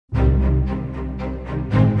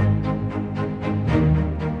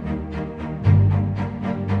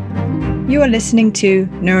You are listening to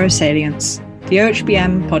Neurosalience, the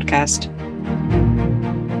OHBM podcast.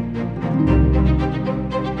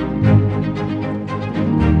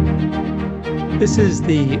 This is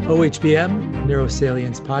the OHBM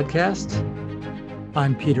Neurosalience podcast.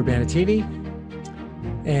 I'm Peter Bannattini,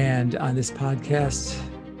 and on this podcast,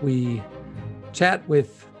 we chat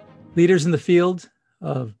with leaders in the field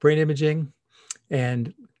of brain imaging,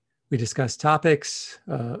 and we discuss topics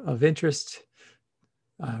of interest,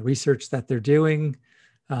 research that they're doing,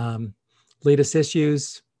 latest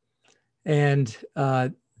issues. And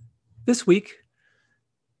this week,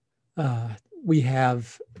 we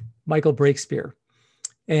have Michael Breakspear.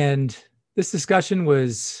 And this discussion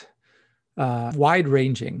was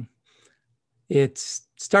wide-ranging. It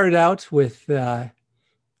started out with a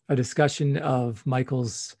discussion of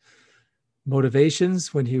Michael's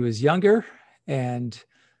motivations when he was younger and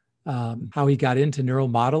how he got into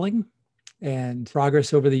neuromodeling and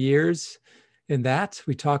progress over the years in that.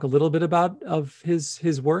 We talk a little bit about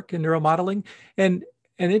his work in neuromodeling. And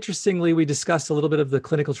interestingly, we discussed a little bit of the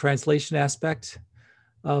clinical translation aspect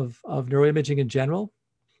of neuroimaging in general.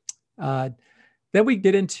 Then we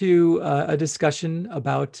get into a discussion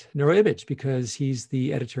about NeuroImage because he's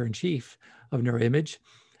the editor-in-chief of NeuroImage.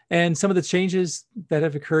 And some of the changes that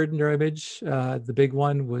have occurred in NeuroImage, the big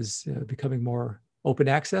one was becoming more open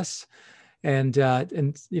access and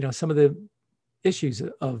some of the issues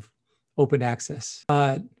of open access.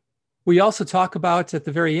 We also talk about, at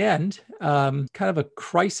the very end, kind of a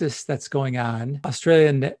crisis that's going on.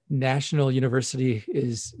 Australian National University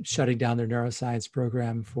is shutting down their neuroscience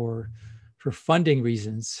program for funding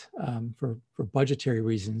reasons, for budgetary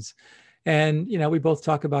reasons. And, we both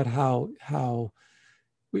talk about how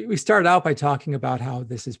we started out by talking about how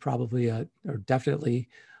this is probably or definitely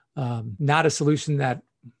not a solution that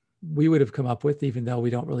we would have come up with, even though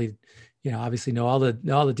we don't really, obviously know all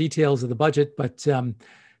the details of the budget, but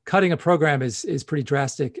cutting a program is pretty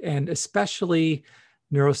drastic, and especially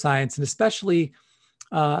neuroscience, and especially,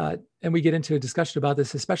 and we get into a discussion about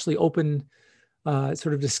this, especially open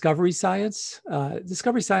sort of discovery science.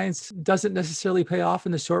 Discovery science doesn't necessarily pay off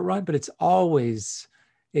in the short run, but it's always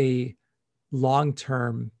a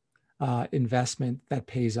long-term investment that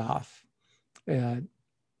pays off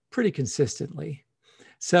pretty consistently.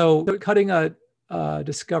 So cutting a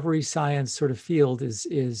discovery science sort of field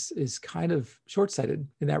is kind of short-sighted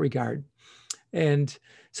in that regard. And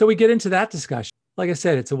so we get into that discussion. Like I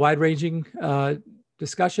said, it's a wide-ranging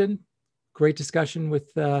discussion, great discussion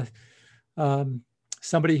with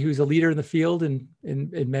somebody who's a leader in the field in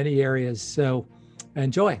many areas. So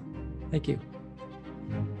enjoy. Thank you.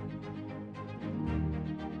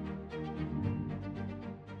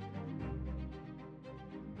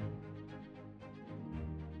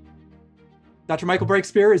 Dr. Michael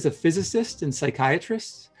Breakspear is a physicist and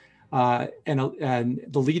psychiatrist and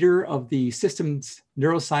the leader of the Systems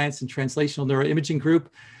Neuroscience and Translational Neuroimaging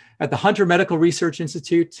Group at the Hunter Medical Research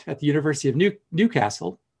Institute at the University of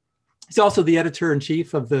Newcastle. He's also the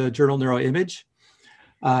editor-in-chief of the journal NeuroImage.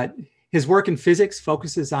 His work in physics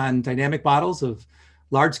focuses on dynamic models of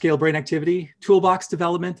large-scale brain activity, toolbox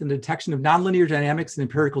development, and the detection of nonlinear dynamics and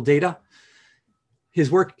empirical data. His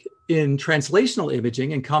work in translational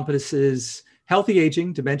imaging encompasses healthy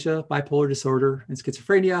aging, dementia, bipolar disorder, and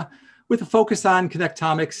schizophrenia, with a focus on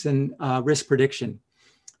connectomics and risk prediction.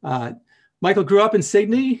 Michael grew up in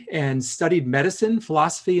Sydney and studied medicine,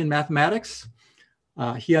 philosophy, and mathematics.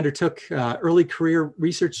 He undertook early career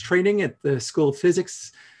research training at the School of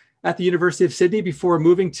Physics at the University of Sydney before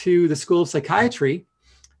moving to the School of Psychiatry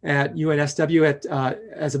at UNSW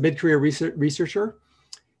as a mid-career researcher.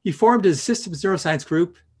 He formed his Systems Neuroscience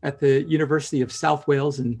Group at the University of South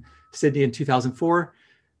Wales in Sydney in 2004,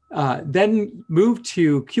 then moved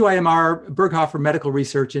to QIMR Berghofer Medical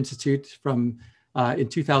Research Institute in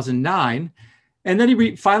 2009. And then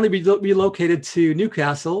he finally relocated to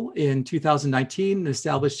Newcastle in 2019 and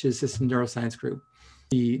established his Systems Neuroscience Group,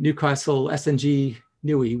 the Newcastle SNG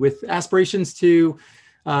NUI, with aspirations to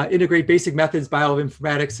integrate basic methods,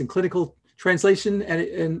 bioinformatics, and clinical translation,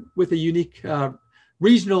 and with a unique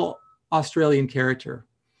regional Australian character.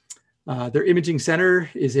 Their imaging center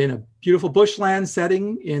is in a beautiful bushland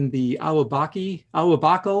setting in the Awabakal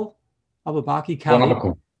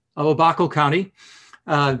County.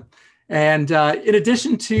 And in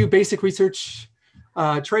addition to basic research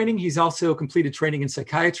training, he's also completed training in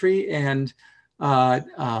psychiatry and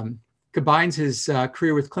combines his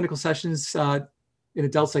career with clinical sessions in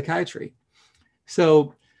adult psychiatry.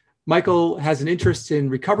 So Michael has an interest in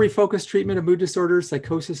recovery-focused treatment of mood disorders,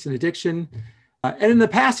 psychosis, and addiction. And in the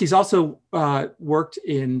past, he's also worked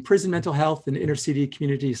in prison mental health and inner city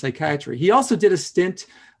community psychiatry. He also did a stint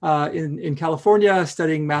in California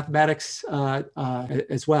studying mathematics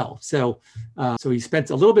as well. So he spent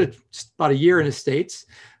a little bit, about a year in the States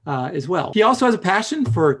as well. He also has a passion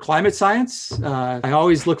for climate science. I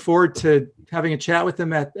always look forward to having a chat with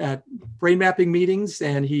him at brain mapping meetings.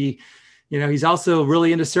 And he's also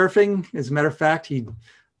really into surfing. As a matter of fact,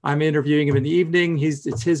 I'm interviewing him in the evening.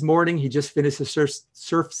 It's his morning. He just finished a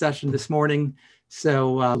surf session this morning.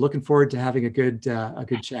 So looking forward to having a good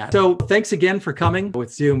chat. So thanks again for coming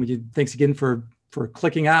with Zoom. Thanks again for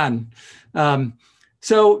clicking on.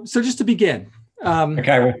 So just to begin.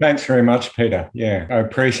 Okay, well, thanks very much, Peter. Yeah, I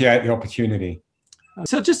appreciate the opportunity.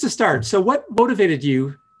 So just to start, so what motivated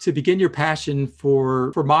you to begin your passion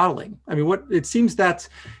for modeling? I mean, it seems that,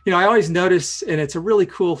 I always notice, and it's a really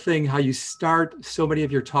cool thing how you start so many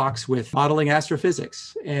of your talks with modeling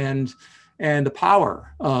astrophysics and the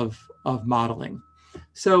power of modeling.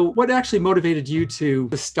 So what actually motivated you to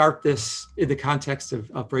start this in the context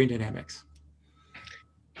of brain dynamics?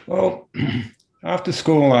 Well, after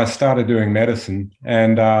school, I started doing medicine.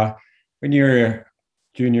 And when you're a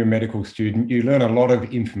junior medical student, you learn a lot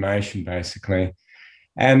of information, basically.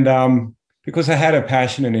 And because I had a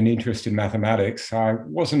passion and an interest in mathematics, I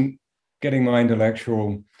wasn't getting my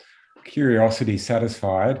intellectual curiosity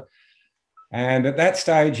satisfied. And at that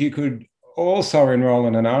stage, you could also enroll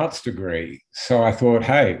in an arts degree. So I thought,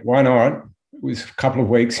 hey, why not? It was a couple of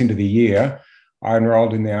weeks into the year, I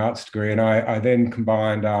enrolled in the arts degree, and I then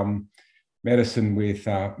combined medicine with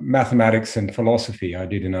mathematics and philosophy. I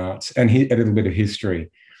did in arts and a little bit of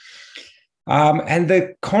history. And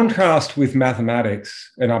the contrast with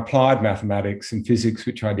mathematics and applied mathematics and physics,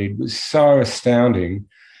 which I did, was so astounding.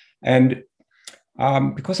 And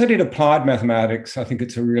because I did applied mathematics, I think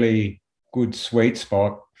it's a really good sweet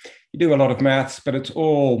spot. You do a lot of maths, but it's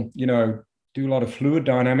all, do a lot of fluid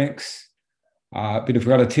dynamics, a bit of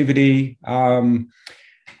relativity.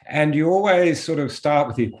 And you always sort of start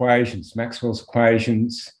with the equations, Maxwell's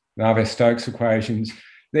equations, Navier-Stokes equations.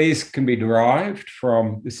 These can be derived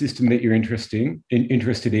from the system that you're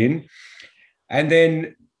interested in. And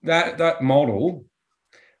then that model,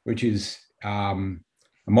 which is a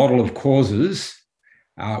model of causes,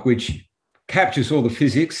 which captures all the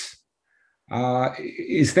physics,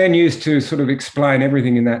 is then used to sort of explain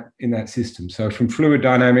everything in that system. So from fluid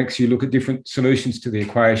dynamics, you look at different solutions to the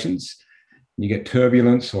equations. You get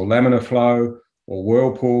turbulence or laminar flow or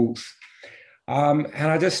whirlpools. And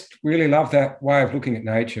I just really love that way of looking at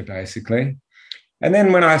nature, basically. And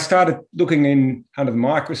then when I started looking under the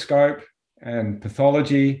microscope and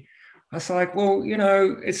pathology, I was like, well,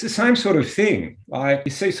 it's the same sort of thing. Like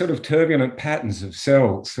you see sort of turbulent patterns of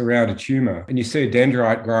cells around a tumor, and you see a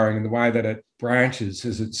dendrite growing in the way that it branches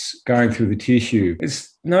as it's going through the tissue.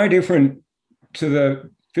 It's no different to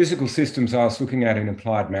the physical systems I was looking at in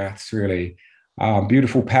applied maths, really.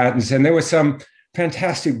 Beautiful patterns. And there were some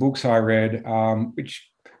fantastic books I read, which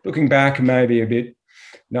looking back may be a bit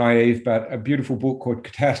naive, but a beautiful book called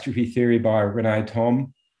Catastrophe Theory by Renee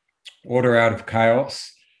Thom, Order Out of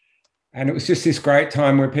Chaos. And it was just this great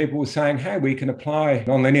time where people were saying, hey, we can apply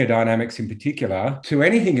nonlinear dynamics in particular to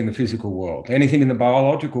anything in the physical world, anything in the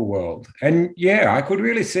biological world. And yeah, I could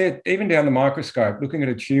really see it even down the microscope, looking at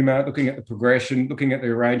a tumor, looking at the progression, looking at the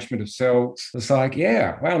arrangement of cells. It's like,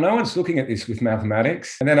 yeah, well, no one's looking at this with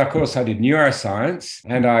mathematics. And then, of course, I did neuroscience,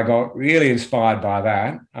 and I got really inspired by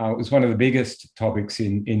that. It was one of the biggest topics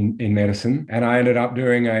in medicine. And I ended up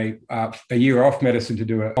doing a year off medicine to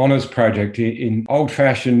do an honours project in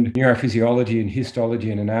old-fashioned neurophysiology and histology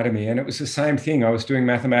and anatomy. And it was the same thing. I was doing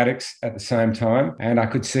mathematics at the same time, and I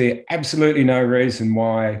could see absolutely no reason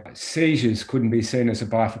why seizures couldn't be seen as a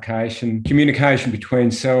bifurcation. Communication between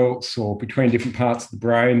cells or between different parts of the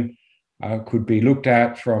brain could be looked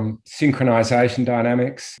at from synchronization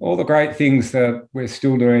dynamics, all the great things that we're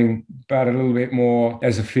still doing, but a little bit more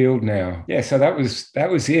as a field now. Yeah, so that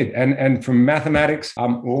was it. And from mathematics,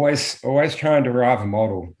 I'm always trying to derive a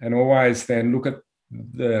model and always then look at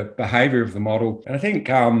the behavior of the model. And I think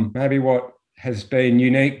maybe what has been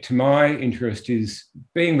unique to my interest is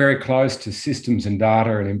being very close to systems and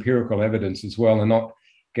data and empirical evidence as well, and not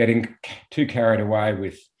getting too carried away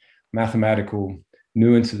with mathematical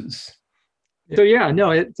nuances. So yeah,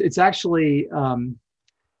 no, it's actually,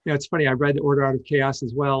 it's funny. I read Order Out of Chaos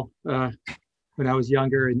as well when I was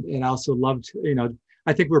younger, and I also loved,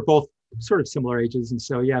 I think we're both sort of similar ages. And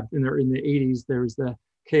so, yeah, in the 80s, there was the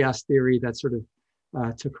chaos theory that sort of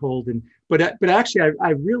took hold. But actually,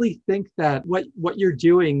 I really think that what you're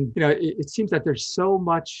doing, it seems that there's so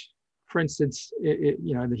much, for instance, in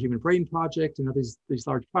the Human Brain Project and these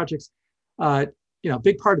large projects, A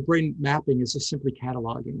big part of brain mapping is just simply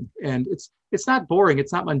cataloging, and it's not boring,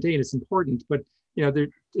 it's not mundane, it's important, but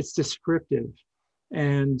it's descriptive,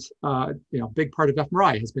 and big part of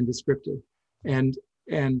fMRI has been descriptive, and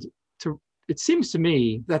it seems to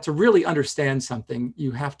me that to really understand something,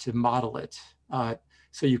 you have to model it,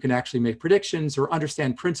 so you can actually make predictions or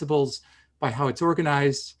understand principles by how it's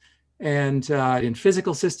organized. And in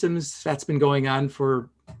physical systems, that's been going on for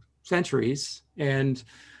centuries. And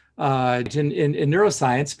in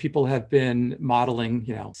neuroscience, people have been modeling,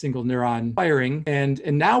 single neuron firing. And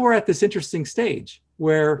now we're at this interesting stage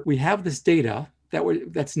where we have this data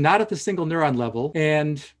that's not at the single neuron level.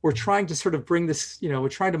 And we're trying to sort of bring this, we're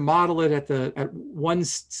trying to model it at one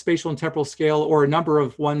spatial and temporal scale, or a number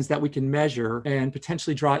of ones that we can measure and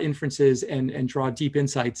potentially draw inferences and draw deep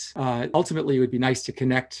insights. Ultimately, it would be nice to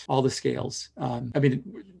connect all the scales.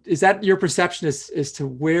 Is that your perception as to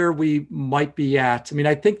where we might be at?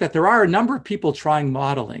 I think that there are a number of people trying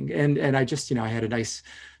modeling, and I just, I had a nice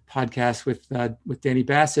podcast with Danny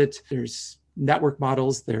Bassett. There's network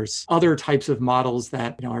models, there's other types of models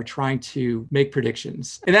that are trying to make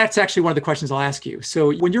predictions. And that's actually one of the questions I'll ask you.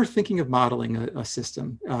 So when you're thinking of modeling a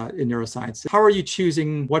system in neuroscience, how are you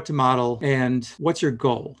choosing what to model, and what's your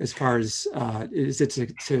goal as far as, is it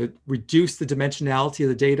to reduce the dimensionality of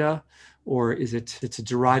the data, or is it to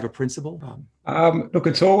derive a principle? Look,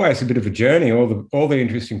 it's always a bit of a journey, all the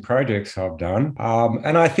interesting projects I've done.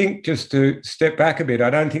 And I think, just to step back a bit,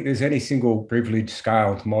 I don't think there's any single privileged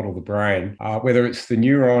scale to model the brain, whether it's the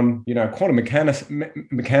neuron. Quantum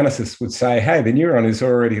mechanicists would say, hey, the neuron is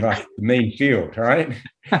already like the mean field, right?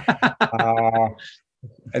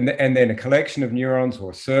 And then a collection of neurons,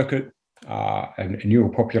 or a circuit, a neural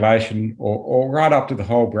population, or right up to the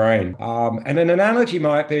whole brain. And an analogy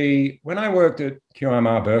might be, when I worked at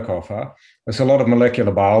QIMR Berkhofer, there's a lot of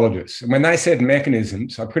molecular biologists. And when they said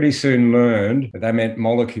mechanisms, I pretty soon learned that they meant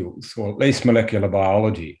molecules, or at least molecular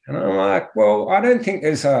biology. And I'm like, well, I don't think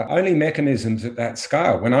there's only mechanisms at that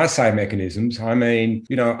scale. When I say mechanisms, I mean,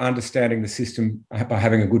 understanding the system by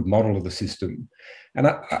having a good model of the system. And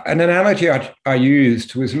an analogy I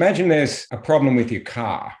used was, imagine there's a problem with your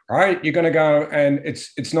car, right? You're going to go and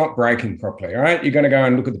it's not braking properly, right? You're going to go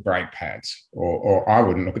and look at the brake pads, or I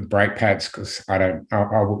wouldn't look at the brake pads because I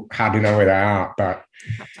hardly know where they are. But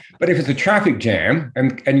if it's a traffic jam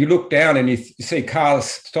and you look down and you see cars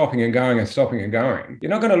stopping and going and stopping and going, you're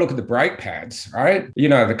not going to look at the brake pads, right?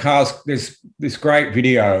 The cars, there's this great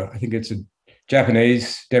video, I think it's a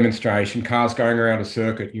Japanese demonstration, cars going around a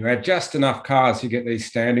circuit. You had just enough cars, you get these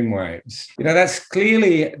standing waves. That's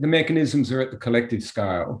clearly, the mechanisms are at the collective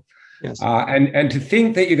scale. Yes. And to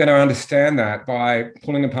think that you're going to understand that by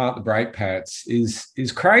pulling apart the brake pads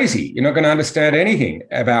is crazy. You're not going to understand anything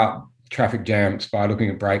about traffic jams by looking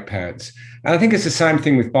at brake pads. And I think it's the same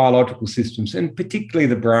thing with biological systems, and particularly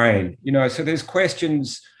the brain. So there's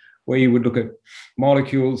questions where you would look at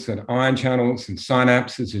molecules and ion channels and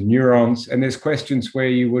synapses and neurons. And there's questions where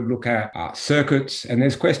you would look at circuits. And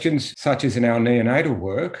there's questions, such as in our neonatal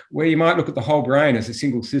work, where you might look at the whole brain as a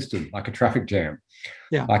single system, like a traffic jam.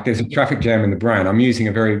 Yeah. Like there's a traffic jam in the brain. I'm using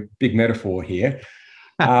a very big metaphor here.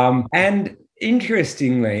 And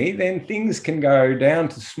interestingly, then things can go down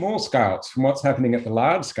to small scales from what's happening at the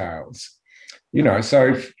large scales.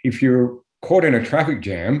 So if you're caught in a traffic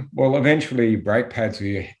jam, well, eventually your brake pads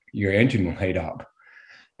or your engine will heat up.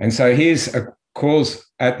 And so here's a cause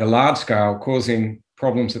at the large scale causing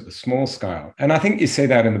problems at the small scale. And I think you see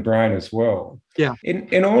that in the brain as well. Yeah.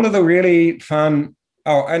 In all of the really fun,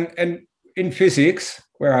 and in physics,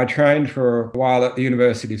 where I trained for a while at the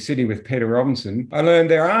University of Sydney with Peter Robinson, I learned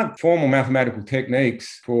there aren't formal mathematical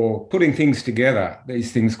techniques for putting things together,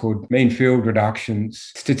 these things called mean field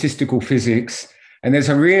reductions, statistical physics. And there's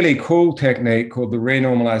a really cool technique called the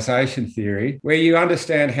renormalization theory, where you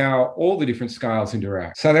understand how all the different scales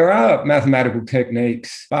interact. So there are mathematical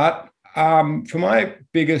techniques, but for my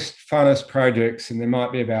biggest, funnest projects, and there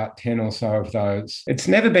might be about 10 or so of those, it's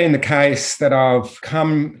never been the case that I've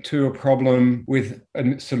come to a problem with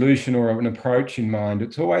a solution or an approach in mind.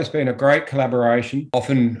 It's always been a great collaboration,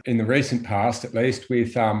 often in the recent past, at least,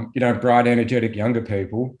 with bright, energetic younger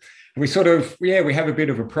people. We sort of, we have a bit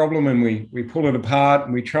of a problem, and we pull it apart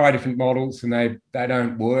and we try different models, and they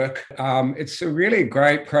don't work. It's a really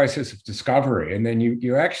great process of discovery. And then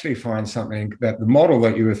you actually find something that the model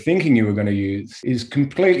that you were thinking you were going to use is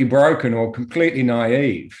completely broken or completely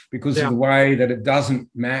naive because of the way that it doesn't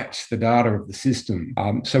match the data of the system.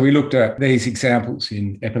 So we looked at these examples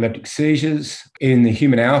in epileptic seizures, in the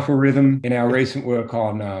human alpha rhythm, in our recent work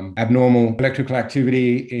on abnormal electrical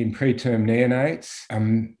activity in preterm neonates.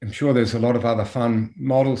 I'm sure sure there's a lot of other fun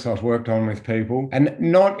models I've worked on with people. And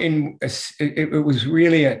not in, it was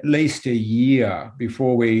really at least a year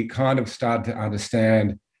before we kind of started to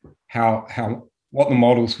understand what the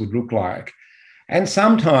models would look like. And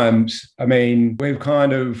sometimes, I mean, we've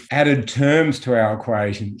kind of added terms to our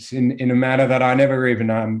equations in a manner that I never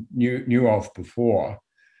even knew of before.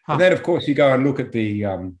 And then, of course, you go and look at the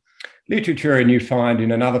literature and you find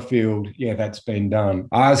in another field, yeah, that's been done.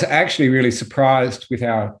 I was actually really surprised with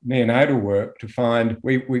our neonatal work to find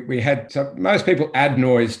we had, so most people add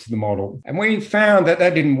noise to the model. And we found that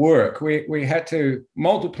didn't work. We had to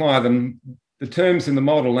multiply them, the terms in the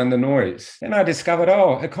model and the noise. Then I discovered,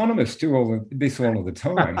 economists do all of the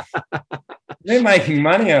time. They're making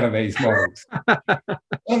money out of these models.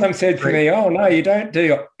 One of them said to me, no, you don't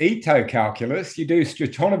do Ito calculus, you do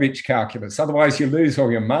Stoyanovich calculus, otherwise you lose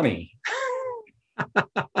all your money.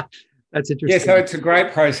 That's interesting. Yeah, so it's a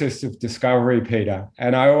great process of discovery, Peter.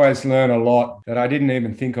 And I always learn a lot that I didn't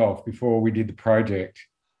even think of before we did the project.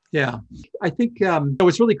 Yeah, I think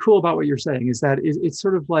what's really cool about what you're saying is that it's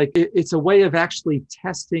sort of like it's a way of actually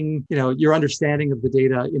testing, your understanding of the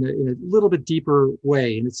data in a little bit deeper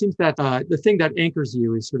way. And it seems that the thing that anchors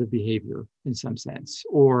you is sort of behavior in some sense,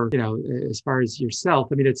 or as far as yourself.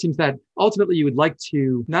 I mean, it seems that ultimately you would like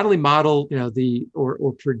to not only model,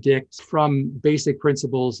 or predict from basic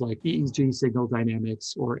principles like EEG signal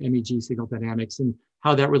dynamics or MEG signal dynamics and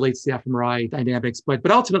how that relates to fMRI dynamics. But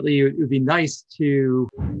ultimately, it would be nice to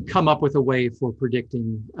come up with a way for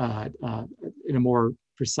predicting in a more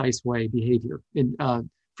precise way behavior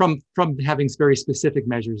from having very specific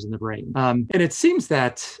measures in the brain. And it seems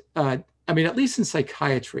that, at least in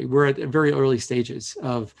psychiatry, we're at very early stages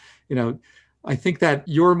of, I think that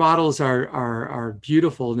your models are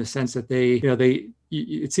beautiful in the sense that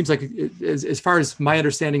it seems like as far as my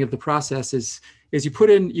understanding of the process is you put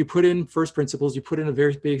in first principles, you put in a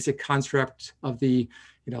very basic construct of the,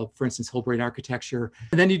 for instance, whole brain architecture,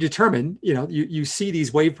 and then you determine, you see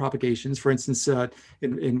these wave propagations, for instance,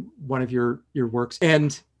 in one of your works,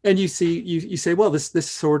 and you say, well, this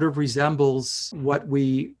sort of resembles what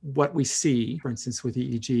we see, for instance, with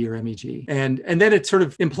EEG or MEG, and then it sort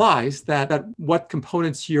of implies that what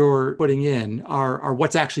components you're putting in are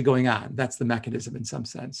what's actually going on. That's the mechanism in some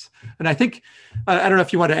sense. And I think I don't know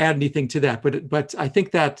if you want to add anything to that, but I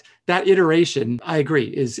think that iteration, I agree,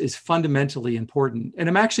 is fundamentally important. And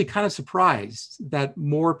I'm actually kind of surprised that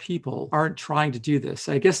more people aren't trying to do this.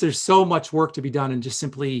 I guess there's so much work to be done in just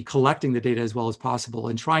simply collecting the data as well as possible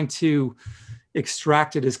and trying to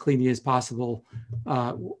extract it as cleanly as possible.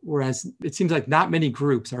 Whereas it seems like not many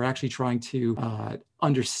groups are actually trying to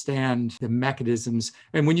understand the mechanisms.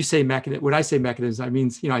 And when you say when I say mechanism, I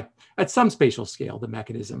mean, at some spatial scale, the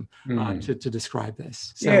mechanism to describe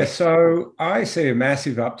this. So I see a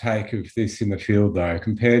massive uptake of this in the field, though,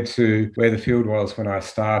 compared to where the field was when I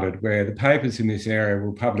started, where the papers in this area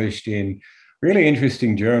were published in really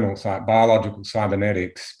interesting journals like Biological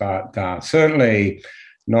Cybernetics, but certainly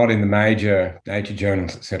not in the major nature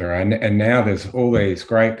journals, et cetera. And now there's all these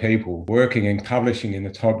great people working and publishing in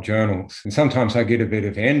the top journals. And sometimes I get a bit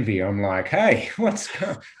of envy. I'm like, hey, what's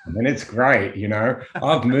going on? And it's great,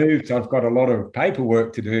 I've moved. I've got a lot of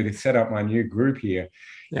paperwork to do to set up my new group here.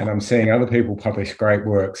 Yeah. And I'm seeing other people publish great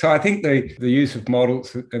work. So I think the use of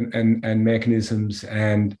models and mechanisms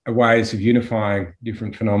and ways of unifying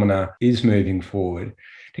different phenomena is moving forward.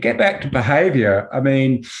 To get back to behavior,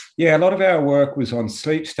 a lot of our work was on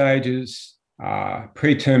sleep stages,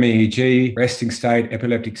 preterm EEG, resting state,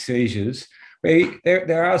 epileptic seizures.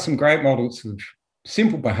 There are some great models of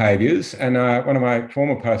simple behaviors, and one of my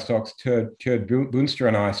former postdocs, Tjerd Boonstra,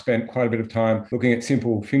 and I spent quite a bit of time looking at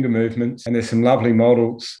simple finger movements, and there's some lovely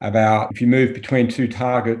models about if you move between two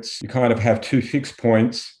targets, you kind of have two fixed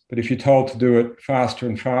points. But if you're told to do it faster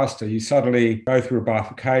and faster, you suddenly go through a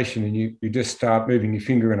bifurcation and you just start moving your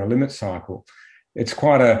finger in a limit cycle. It's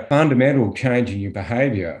quite a fundamental change in your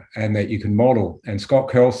behavior and that you can model. And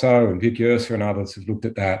Scott Kelso and Vic Yersa and others have looked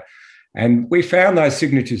at that. And we found those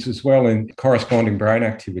signatures as well in corresponding brain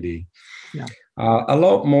activity. Yeah. A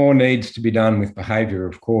lot more needs to be done with behavior,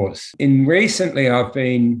 of course. Recently,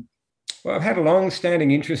 I've had a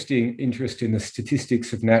long-standing interest in the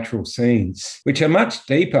statistics of natural scenes, which are much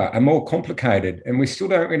deeper and more complicated, and we still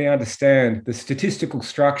don't really understand the statistical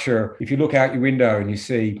structure if you look out your window and you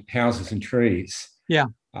see houses and trees. Yeah.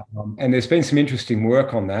 And there's been some interesting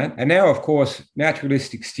work on that. And now, of course,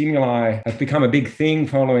 naturalistic stimuli have become a big thing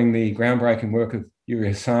following the groundbreaking work of Yuri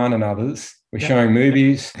Hassan and others. We're showing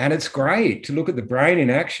movies, and it's great to look at the brain in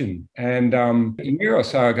action. And a year or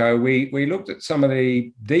so ago, we looked at some of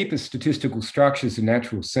the deepest statistical structures in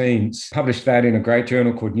natural scenes, published that in a great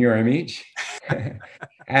journal called Neuroimage.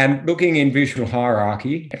 And looking in visual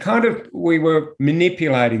hierarchy, we were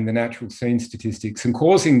manipulating the natural scene statistics and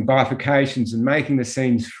causing bifurcations and making the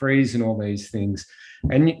scenes freeze and all these things.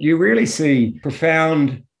 And you really see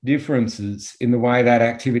profound differences in the way that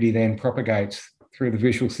activity then propagates through the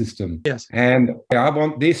visual system. Yes. And I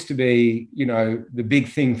want this to be, the big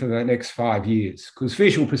thing for the next 5 years, because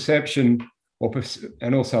visual perception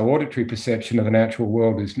and also auditory perception of the natural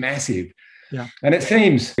world is massive. Yeah. And it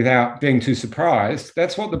seems, without being too surprised,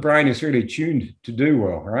 that's what the brain is really tuned to do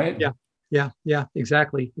well, right? Yeah,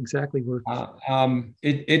 exactly.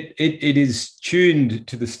 It is tuned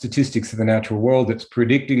to the statistics of the natural world. It's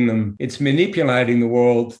predicting them. It's manipulating the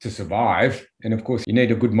world to survive. And of course, you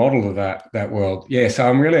need a good model of that world. Yeah, so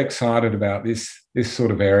I'm really excited about this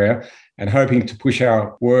sort of area and hoping to push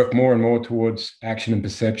our work more and more towards action and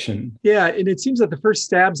perception. Yeah, and it seems that the first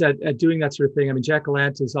stabs at doing that sort of thing, I mean, Jack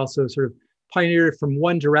Gallant is also sort of pioneered from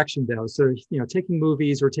one direction, though. So, taking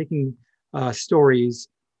movies or taking stories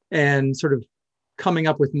and sort of coming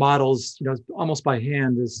up with models, almost by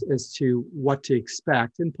hand as to what to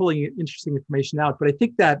expect and pulling interesting information out. But I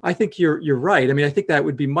think you're right. I mean, I think that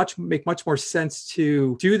would make much more sense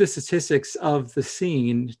to do the statistics of the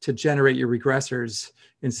scene to generate your regressors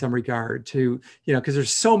in some regard to, because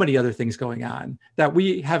there's so many other things going on that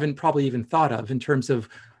we haven't probably even thought of in terms of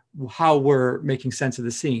how we're making sense of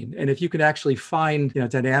the scene. And if you can actually find,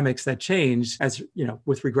 dynamics that change, as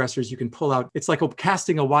with regressors, you can pull out, it's like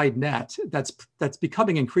casting a wide net that's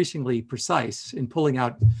becoming increasingly precise in pulling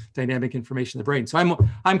out dynamic information in the brain. So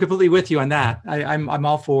I'm completely with you on that. I'm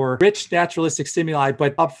all for rich naturalistic stimuli,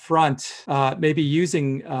 but upfront, maybe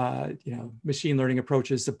using machine learning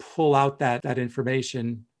approaches to pull out that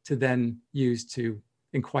information to then use to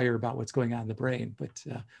inquire about what's going on in the brain. But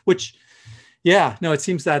yeah, no, it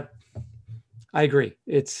seems that I agree.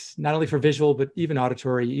 It's not only for visual, but even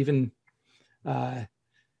auditory, even,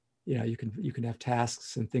 you can have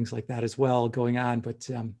tasks and things like that as well going on. But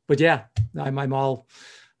yeah,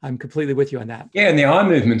 I'm completely with you on that. Yeah, and the eye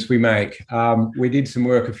movements we make, we did some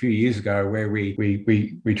work a few years ago where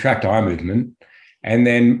we tracked eye movement. And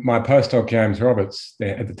then my postdoc, James Roberts,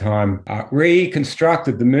 at the time,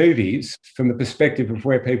 reconstructed the movies from the perspective of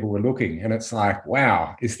where people were looking. And it's like,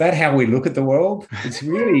 wow, is that how we look at the world? It's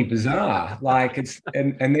really bizarre. Like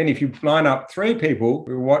and then if you line up 3 people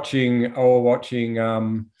who are watching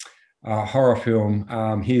a horror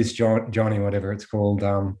film, Here's Johnny, whatever it's called.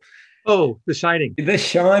 The Shining. The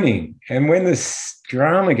Shining. And when this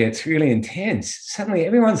drama gets really intense, suddenly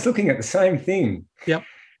everyone's looking at the same thing. Yep.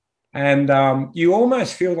 And you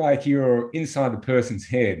almost feel like you're inside the person's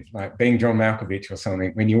head, like being John Malkovich or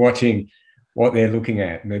something, when you're watching what they're looking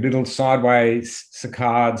at. And the little sideways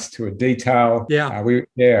saccades to a detail. Yeah.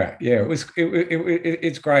 It's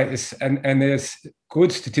great. And there's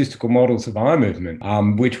good statistical models of eye movement,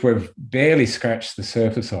 which we've barely scratched the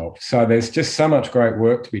surface of. So there's just so much great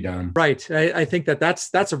work to be done. Right. I think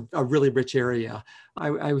that's a really rich area.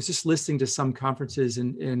 I was just listening to some conferences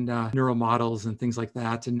in neural models and things like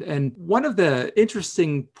that. And one of the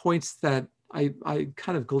interesting points that I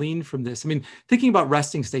kind of gleaned from this, I mean, thinking about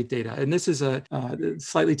resting state data, and this is a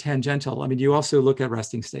slightly tangential. I mean, you also look at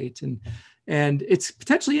resting state, and it's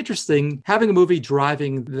potentially interesting having a movie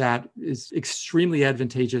driving that is extremely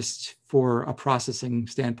advantageous for a processing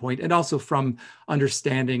standpoint, and also from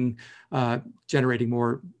understanding, generating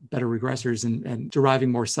better regressors and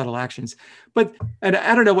deriving more subtle actions. And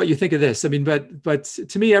I don't know what you think of this. I mean, but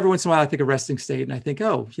to me, every once in a while, I think of resting state, and I think,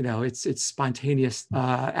 it's spontaneous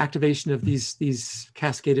activation of these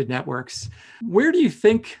cascaded networks. Where do you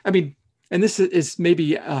think? I mean, and this is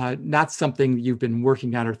maybe not something you've been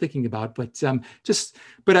working on or thinking about, but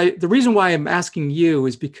the reason why I'm asking you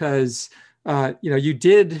is because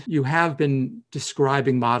you have been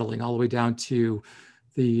describing modeling all the way down to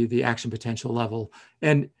the action potential level.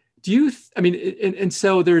 And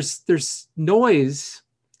so there's noise,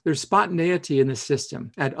 there's spontaneity in the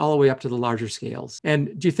system all the way up to the larger scales.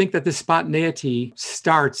 And do you think that this spontaneity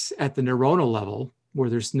starts at the neuronal level, where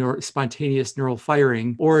there's spontaneous neural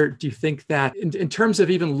firing? Or do you think that in terms of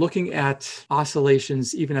even looking at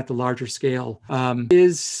oscillations, even at the larger scale,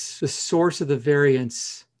 is the source of the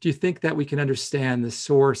variance? Do you think that we can understand the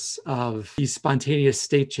source of these spontaneous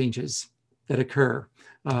state changes that occur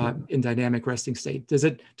in dynamic resting state? Does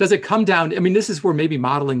it come down? I mean, this is where maybe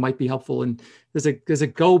modeling might be helpful. And does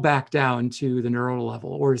it go back down to the neuronal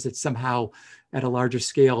level, or is it somehow at a larger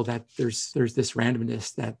scale that there's this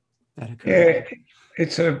randomness that occurs? Yeah,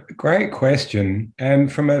 it's a great question. And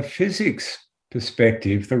from a physics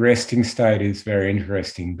perspective, the resting state is very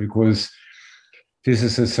interesting because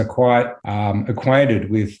physicists are quite acquainted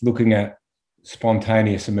with looking at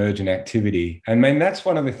spontaneous emergent activity. I mean, that's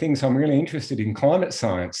one of the things I'm really interested in climate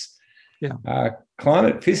science. Yeah.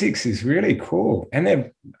 Climate physics is really cool. And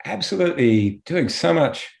they're absolutely doing so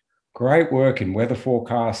much great work in weather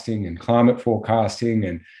forecasting and climate forecasting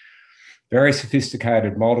and very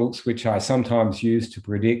sophisticated models, which I sometimes use to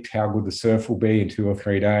predict how good the surf will be in 2 or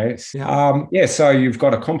 3 days. So you've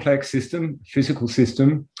got a complex system, physical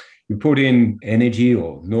system. You put in energy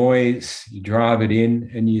or noise, you drive it in,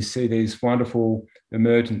 and you see these wonderful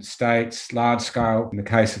emergent states, large scale, in the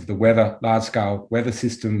case of the weather, large scale weather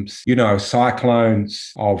systems,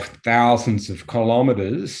 cyclones of thousands of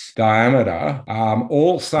kilometers diameter,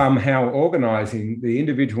 all somehow organizing the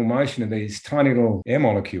individual motion of these tiny little air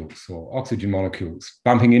molecules or oxygen molecules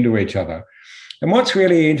bumping into each other. And what's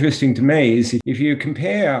really interesting to me is if you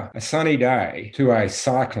compare a sunny day to a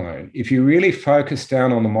cyclone, if you really focus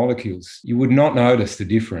down on the molecules, you would not notice the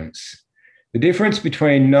difference. The difference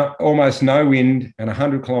between almost no wind and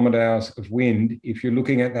 100 kilometers of wind, if you're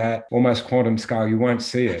looking at that almost quantum scale, you won't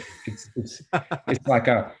see it. It's like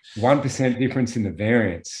a 1% difference in the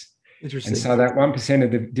variance. Interesting. And so that 1% of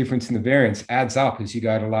the difference in the variance adds up as you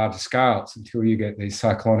go to larger scales until you get these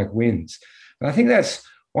cyclonic winds. And I think that's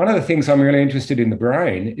one of the things I'm really interested in the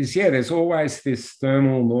brain is, there's always this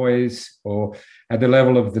thermal noise or at the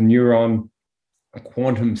level of the neuron,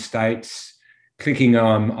 quantum states, clicking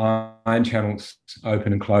on ion channels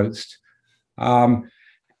open and closed. But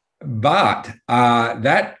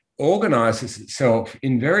that organizes itself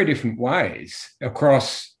in very different ways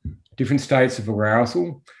across different states of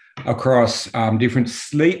arousal, across different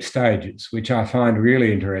sleep stages, which I find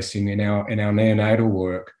really interesting in our neonatal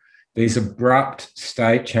work. These abrupt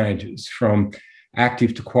state changes from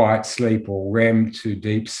active to quiet sleep or REM to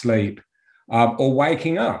deep sleep, or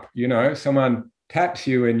waking up. Someone taps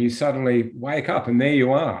you and you suddenly wake up and there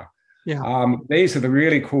you are. Yeah. These are the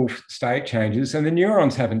really cool state changes, and the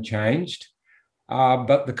neurons haven't changed,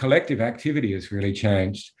 but the collective activity has really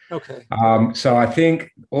changed. Okay. So I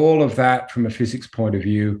think all of that from a physics point of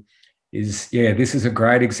view is, this is a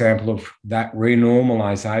great example of that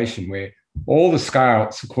renormalization where all the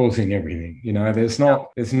scales are causing everything. There's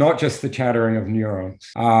not just the chattering of neurons.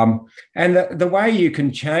 And the way you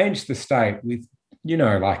can change the state with,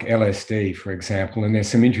 like LSD, for example, and there's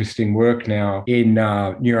some interesting work now in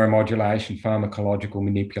neuromodulation, pharmacological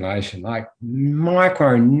manipulation, like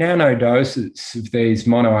micro nano doses of these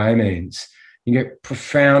monoamines. You get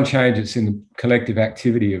profound changes in the collective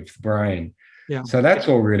activity of the brain. Yeah. So that's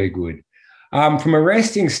all really good. From a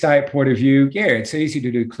resting state point of view, it's easy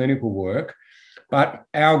to do clinical work, but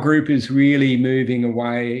our group is really moving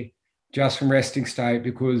away just from resting state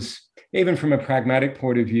because even from a pragmatic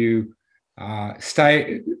point of view,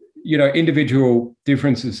 individual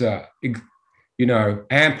differences are,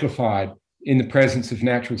 amplified in the presence of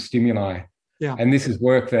natural stimuli. Yeah. And this is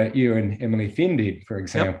work that you and Emily Finn did, for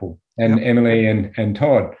example, and Emily and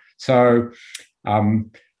Todd. So,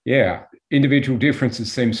 individual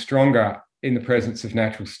differences seem stronger in the presence of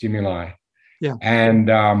natural stimuli. Yeah. And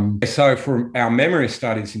so for our memory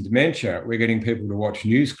studies in dementia, we're getting people to watch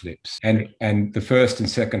news clips and the first and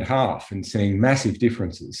second half and seeing massive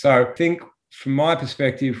differences. So I think from my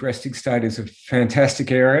perspective, resting state is a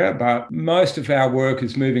fantastic area, but most of our work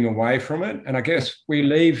is moving away from it. And I guess we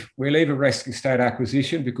leave a resting state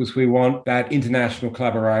acquisition because we want that international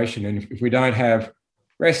collaboration. And if we don't have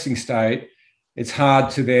resting state, it's hard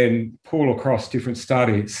to then pull across different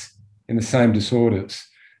studies in the same disorders.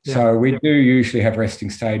 Yeah. So we do usually have resting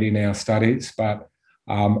state in our studies, but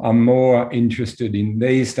I'm more interested in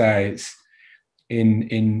these days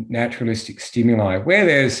in naturalistic stimuli where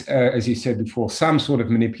there's, as you said before, some sort of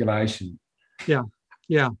manipulation. Yeah.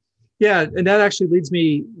 And that actually leads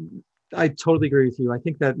me, I totally agree with you. I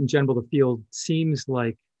think that in general, the field seems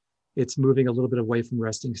like it's moving a little bit away from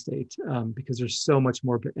resting state because there's so much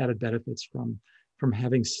more added benefits from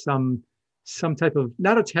having some type of,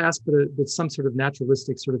 not a task, but some sort of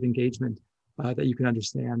naturalistic sort of engagement that you can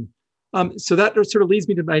understand. So that sort of leads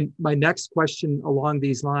me to my next question along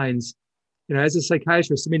these lines. As a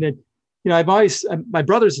psychiatrist, I've always, my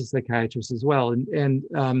brother's a psychiatrist as well, and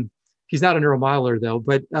he's not a neuromodeler though,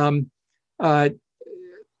 but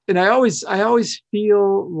and I always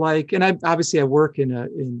feel like, and I work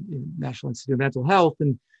in National Institute of Mental Health,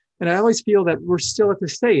 and I always feel that we're still at the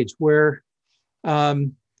stage where,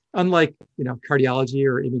 unlike cardiology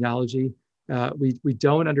or immunology, we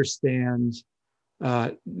don't understand.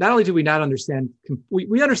 Not only do we not understand,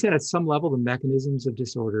 we understand at some level the mechanisms of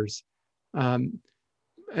disorders,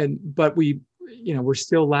 but we're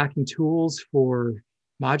still lacking tools for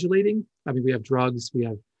modulating. We have drugs, we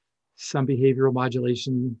have some behavioral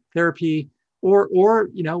modulation therapy, Or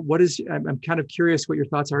I'm kind of curious what your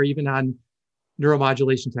thoughts are even on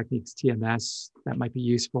neuromodulation techniques, TMS, that might be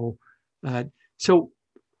useful. So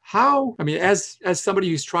how, I mean, as somebody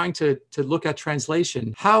who's trying to look at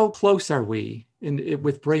translation, how close are we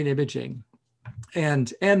with brain imaging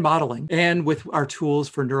and modeling and with our tools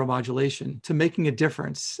for neuromodulation to making a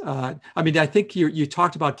difference? I mean, I think you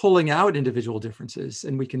talked about pulling out individual differences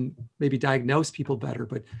and we can maybe diagnose people better,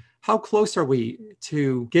 but how close are we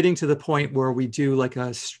to getting to the point where we do like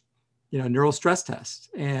a neural stress test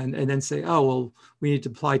and then say, oh, well, we need to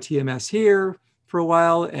apply TMS here for a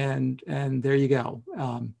while and there you go,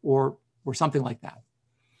 or something like that.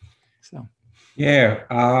 So. Yeah,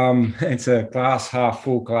 it's a glass half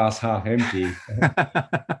full, glass half empty.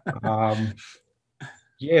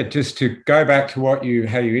 Just to go back to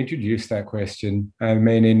how you introduced that question. I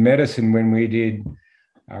mean, in medicine, when we did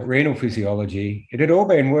renal physiology, it had all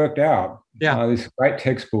been worked out. Yeah. This great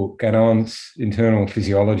textbook, Ganon's Internal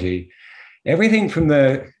Physiology. Everything from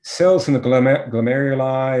the cells in the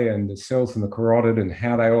glomeruli and the cells in the carotid and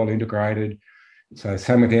how they all integrated. So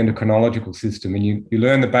same with the endocrinological system. And you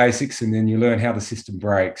learn the basics and then you learn how the system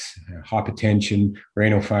breaks, hypertension,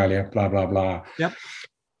 renal failure, blah, blah, blah. Yep.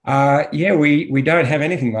 We don't have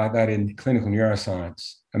anything like that in clinical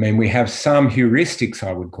neuroscience. I mean, we have some heuristics,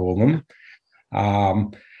 I would call them.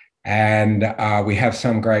 And we have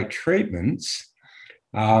some great treatments.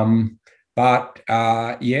 But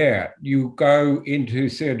you go in to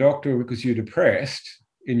see a doctor because you're depressed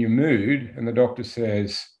in your mood, and the doctor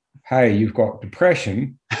says, hey, you've got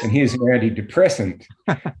depression, and here's an antidepressant.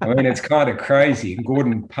 I mean, it's kind of crazy. And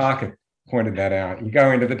Gordon Parker pointed that out. You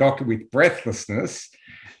go into the doctor with breathlessness,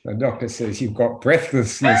 the doctor says you've got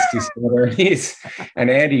breathlessness disorder, and here's an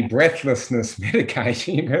anti-breathlessness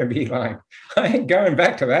medication. You're going to be like, I ain't going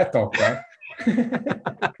back to that doctor.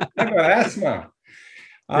 I've got asthma.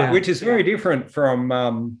 Which is very different from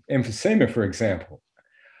emphysema, for example,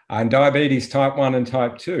 and diabetes type 1 and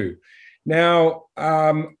type 2. Now,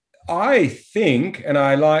 I think, and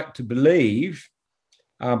I like to believe,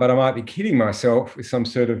 but I might be kidding myself with some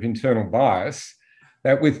sort of internal bias,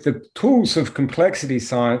 that with the tools of complexity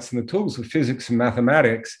science and the tools of physics and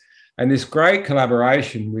mathematics, and this great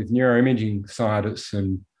collaboration with neuroimaging scientists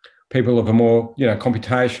and people of a more,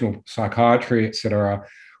 computational psychiatry, et cetera,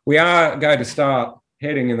 we are going to start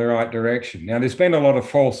heading in the right direction. Now, there's been a lot of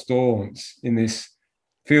false dawns in this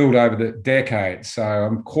field over the decades, so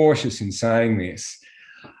I'm cautious in saying this.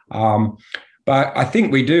 But I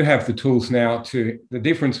think we do have the tools now to the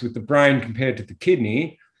difference with the brain compared to the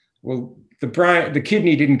kidney. Well, the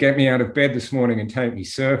kidney didn't get me out of bed this morning and take me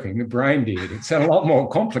surfing. The brain did. It's a lot more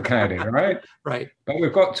complicated, right? Right. But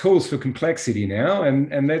we've got tools for complexity now,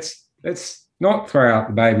 and let's not throw out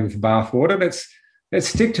the baby with the bathwater. Let's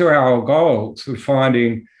stick to our goals of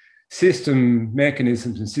finding system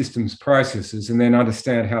mechanisms and systems processes and then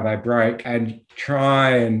understand how they break and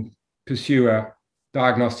try and pursue a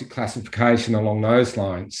diagnostic classification along those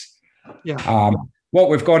lines. Yeah. What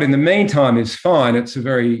we've got in the meantime is fine. It's a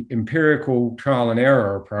very empirical trial and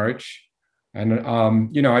error approach. And,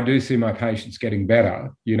 I do see my patients getting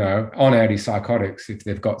better, on antipsychotics if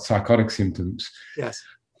they've got psychotic symptoms. Yes.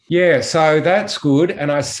 Yeah, so that's good. And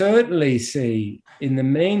I certainly see in the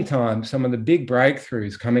meantime some of the big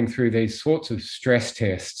breakthroughs coming through these sorts of stress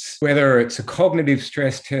tests, whether it's a cognitive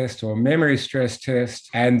stress test or a memory stress test,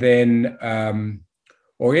 and then,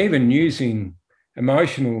 or even using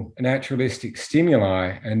emotional naturalistic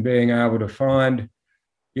stimuli and being able to find,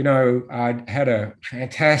 I had a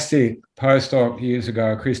fantastic postdoc years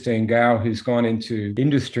ago, Christine Gao, who's gone into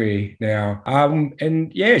industry now.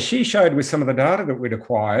 She showed with some of the data that we'd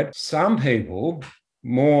acquired, some people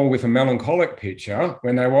more with a melancholic picture,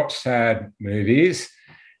 when they watch sad movies,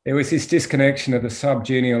 there was this disconnection of the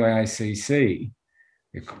subgenial ACC,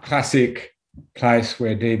 the classic place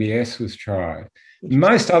where DBS was tried.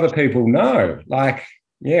 Most other people know,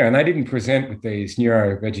 and they didn't present with these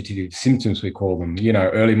neurovegetative symptoms, we call them,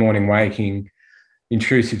 early morning waking,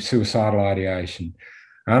 intrusive suicidal ideation.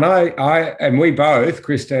 And we both,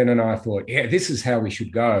 Christine and I, thought, this is how we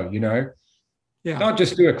should go, Yeah. Not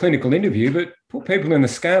just do a clinical interview, but put people in the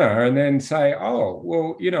scanner and then say, oh,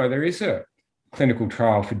 well, there is a clinical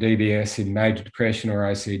trial for DBS in major depression or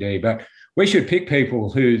OCD, but we should pick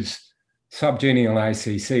people whose subgenial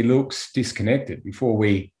ACC looks disconnected before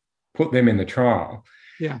we put them in the trial.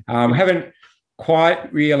 Yeah. Haven't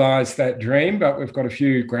quite realised that dream, but we've got a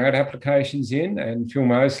few grad applications in, and Phil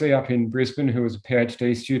Mosley up in Brisbane, who was a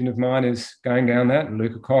PhD student of mine, is going down that, and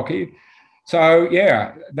Luca Cocchi. So,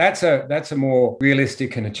 that's a more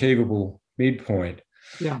realistic and achievable midpoint.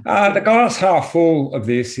 Yeah. The glass half full of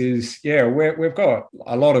this is, we've got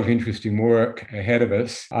a lot of interesting work ahead of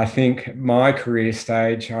us. I think my career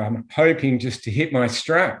stage, I'm hoping just to hit my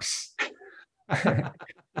straps.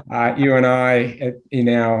 You and I in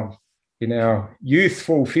our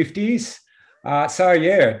youthful 50s.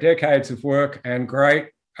 Decades of work and great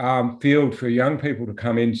field for young people to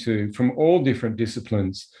come into from all different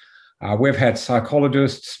disciplines. We've had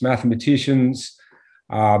psychologists, mathematicians,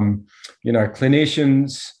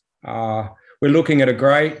 clinicians. We're looking at a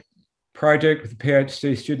great project with a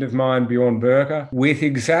PhD student of mine, Bjorn Berger, with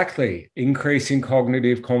exactly increasing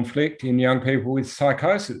cognitive conflict in young people with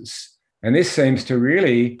psychosis. And this seems to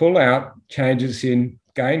really pull out changes in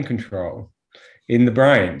gain control in the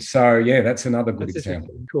brain. So that's another good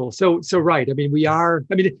example. Cool. So right. I mean,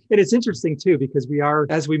 and it's interesting too, because we are,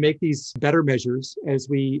 as we make these better measures, as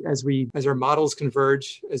our models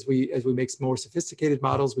converge, as we make more sophisticated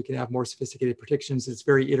models, we can have more sophisticated predictions. It's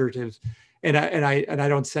very iterative. And I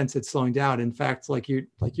don't sense it slowing down. In fact, like you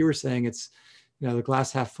were saying, it's, the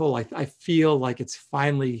glass half full. I feel like it's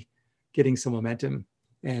finally getting some momentum,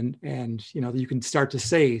 and you can start to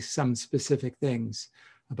say some specific things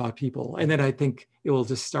about people. And then I think it will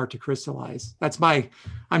just start to crystallize.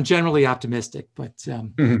 I'm generally optimistic, but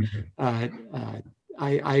I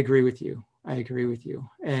agree with you.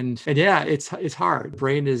 And yeah, it's hard.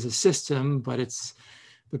 Brain is a system, but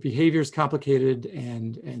behavior is complicated,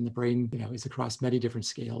 and the brain, is across many different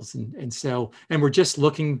scales. And we're just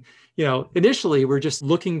looking, initially we're just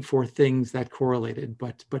looking for things that correlated,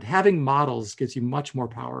 but having models gives you much more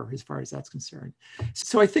power as far as that's concerned.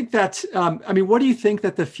 So I think that, what do you think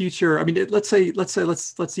that the future,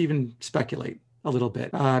 let's even speculate a little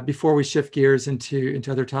bit before we shift gears into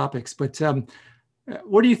other topics. But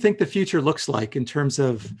what do you think the future looks like in terms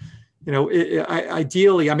of,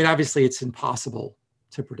 ideally, obviously it's impossible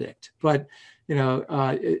to predict, but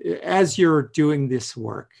as you're doing this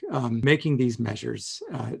work, making these measures,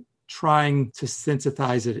 trying to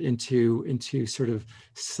synthesize it into sort of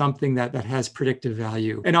something that has predictive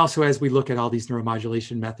value, and also as we look at all these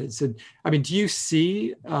neuromodulation methods, and do you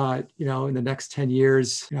see in the next 10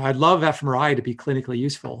 years, I'd love fMRI to be clinically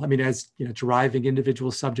useful. As deriving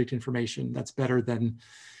individual subject information that's better than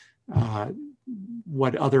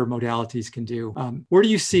what other modalities can do. Where do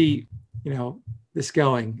you see this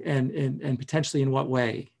going, and potentially in what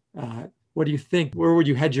way? What do you think? Where would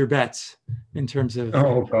you hedge your bets in terms of?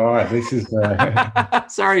 Oh God, this is.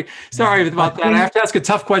 Sorry about that. I have to ask a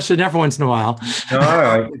tough question every once in a while.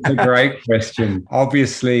 No, it's a great question.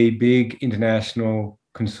 Obviously, big international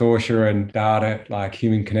consortia and data like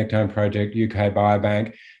Human Connectome Project, UK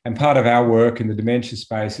Biobank, and part of our work in the dementia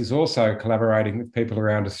space is also collaborating with people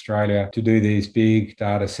around Australia to do these big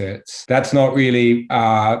data sets. That's not really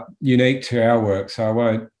unique to our work, so I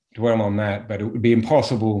won't dwell on that, but it would be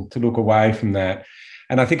impossible to look away from that.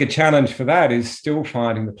 And I think a challenge for that is still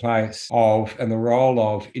finding the place of and the role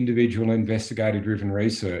of individual investigator-driven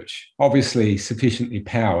research, obviously sufficiently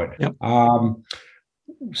powered. Yep.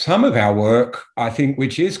 Some of our work, I think,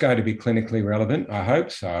 which is going to be clinically relevant, I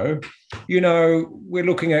hope so. We're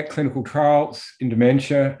looking at clinical trials in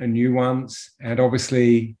dementia and new ones, and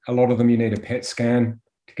obviously a lot of them you need a PET scan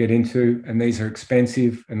to get into, and these are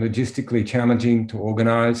expensive and logistically challenging to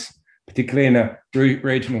organise, particularly in a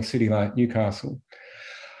regional city like Newcastle.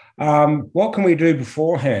 What can we do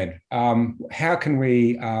beforehand? How can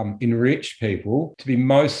we enrich people to be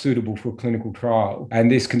most suitable for clinical trial?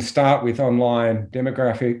 And this can start with online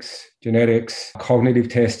demographics, genetics, cognitive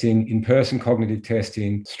testing, in-person cognitive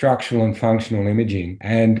testing, structural and functional imaging,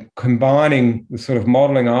 and combining the sort of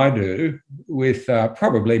modelling I do with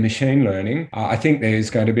probably machine learning. I think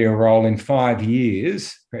there's going to be a role in 5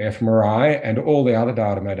 years for fMRI and all the other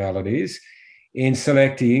data modalities in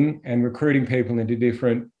selecting and recruiting people into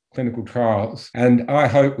different clinical trials. And I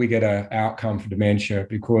hope we get an outcome for dementia,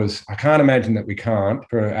 because I can't imagine that we can't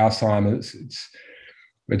for Alzheimer's.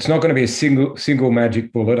 It's not going to be a single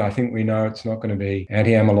magic bullet. I think we know it's not going to be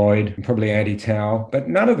anti-amyloid and probably anti-tau, but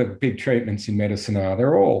none of the big treatments in medicine are.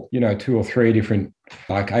 They're all, 2 or 3 different,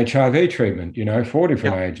 like HIV treatment, 4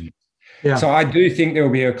 different agents. Yeah. So I do think there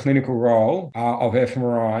will be a clinical role of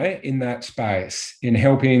fMRI in that space in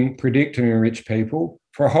helping predict and enrich people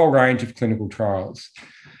for a whole range of clinical trials.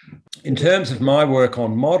 In terms of my work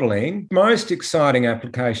on modelling, most exciting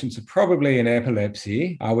applications are probably in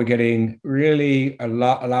epilepsy. We're getting really a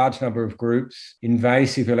large number of groups,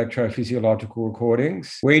 invasive electrophysiological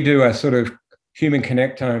recordings. We do a sort of human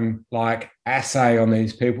connectome-like assay on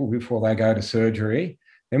these people before they go to surgery.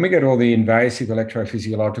 Then we get all the invasive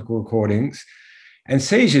electrophysiological recordings. And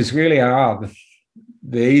seizures really are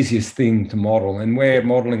the easiest thing to model and where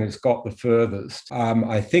modeling has got the furthest.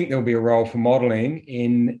 I think there'll be a role for modeling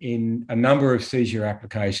in a number of seizure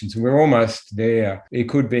applications, and we're almost there. It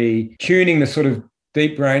could be tuning the sort of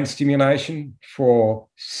deep brain stimulation for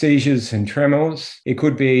seizures and tremors. It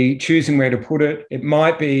could be choosing where to put it. It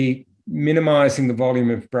might be minimizing the volume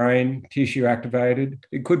of brain tissue activated.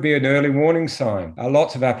 It could be an early warning sign.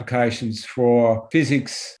 Lots of applications for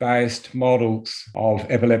physics-based models of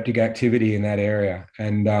epileptic activity in that area.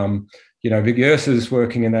 And, Vic Yersa's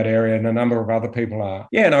working in that area, and a number of other people are.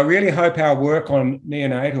 Yeah, and I really hope our work on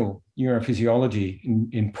neonatal neurophysiology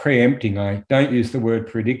in preempting, I don't use the word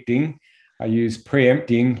predicting, I use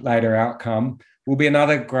preempting later outcome, will be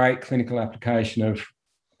another great clinical application of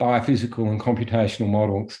biophysical and computational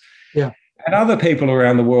models. Yeah. And other people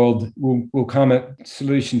around the world will come at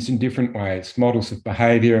solutions in different ways, models of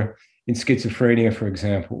behavior in schizophrenia, for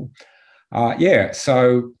example.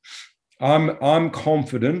 So I'm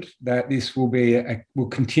confident that this will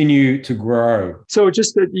continue to grow. So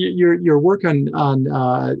just your work on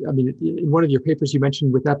in one of your papers you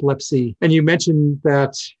mentioned with epilepsy, and you mentioned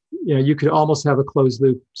that you could almost have a closed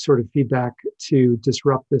loop sort of feedback to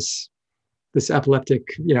disrupt this epileptic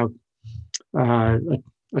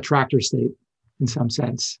attractor state in some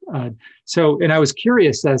sense. And I was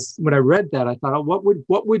curious, as when I read that, I thought, what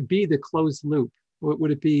would be the closed loop? What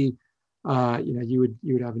would it be? You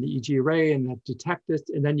would have an EEG array and that detect it,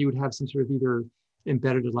 and then you would have some sort of either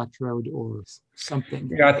embedded electrode or something.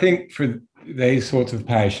 Yeah, I think for these sorts of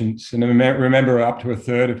patients, and remember up to a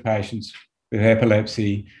third of patients with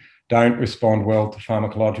epilepsy don't respond well to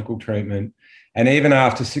pharmacological treatment. And even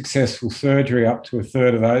after successful surgery, up to a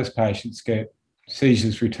third of those patients get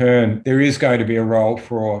seizures return. There is going to be a role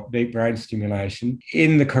for deep brain stimulation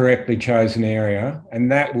in the correctly chosen area,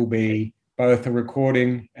 and that will be both a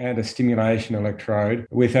recording and a stimulation electrode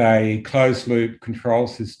with a closed loop control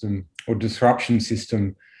system or disruption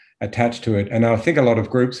system attached to it. And I think a lot of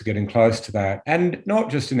groups are getting close to that. And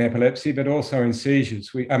not just in epilepsy, but also in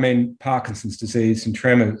seizures. Parkinson's disease and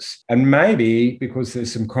tremors. And maybe because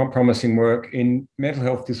there's some promising work in mental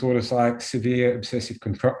health disorders like severe obsessive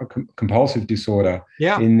compulsive disorder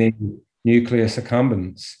in the nucleus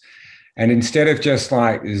accumbens. And instead of just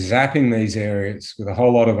like zapping these areas with a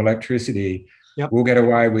whole lot of electricity, we'll get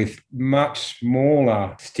away with much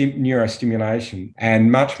smaller neurostimulation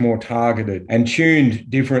and much more targeted and tuned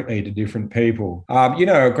differently to different people.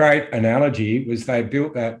 A great analogy was they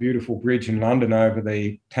built that beautiful bridge in London over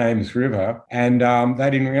the Thames River, and they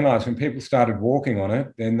didn't realise when people started walking on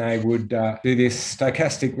it, then they would do this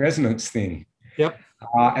stochastic resonance thing. Yep.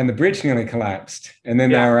 And the bridge nearly collapsed. And then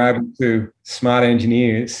they were able to, smart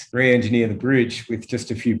engineers, re-engineer the bridge with just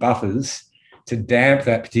a few buffers to damp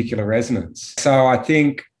that particular resonance. So I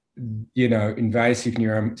think, invasive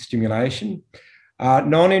neurostimulation.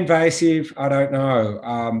 Non-invasive, I don't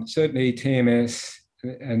know. Certainly TMS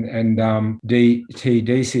and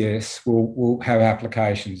DCS will have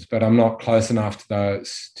applications, but I'm not close enough to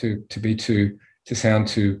those to sound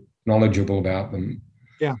too knowledgeable about them.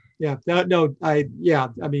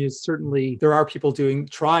 It's certainly, there are people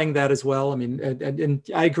trying that as well. And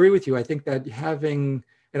I agree with you. I think that having,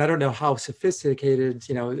 and I don't know how sophisticated,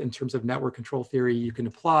 in terms of network control theory you can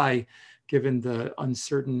apply, given the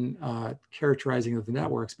uncertain characterizing of the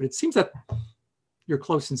networks, but it seems that you're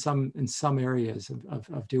close in some areas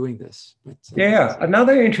of doing this. But,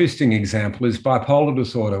 another interesting example is bipolar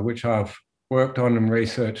disorder, which I've worked on and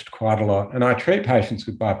researched quite a lot. And I treat patients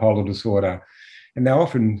with bipolar disorder, and they're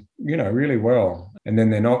often, really well, and then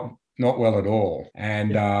they're not well at all.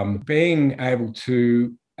 And being able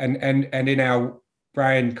to, and in our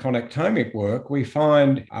brain connectomic work, we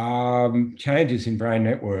find changes in brain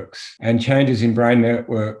networks and changes in brain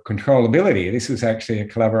network controllability. This was actually a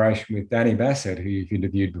collaboration with Danny Bassett, who you've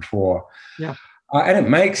interviewed before. Yeah. And it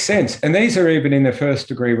makes sense. And these are even in the first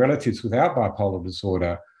degree relatives without bipolar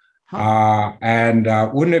disorder. And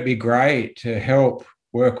wouldn't it be great to help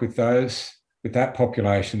work with that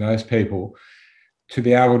population, those people, to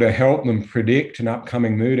be able to help them predict an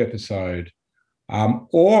upcoming mood episode?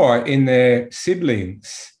 Or in their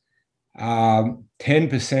siblings,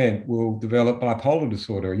 10% will develop bipolar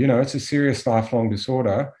disorder. It's a serious lifelong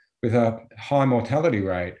disorder with a high mortality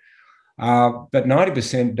rate, but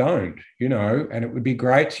 90% don't, and it would be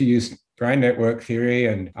great to use brain network theory,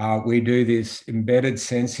 and we do this embedded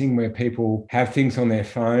sensing where people have things on their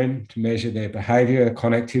phone to measure their behavior,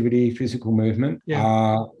 connectivity, physical movement.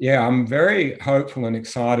 I'm very hopeful and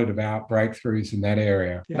excited about breakthroughs in that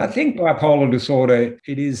area. I think bipolar disorder,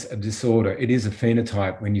 it is a disorder. It is a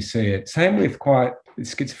phenotype when you see it. Same with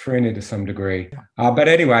schizophrenia to some degree. But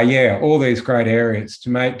anyway, all these great areas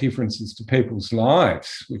to make differences to people's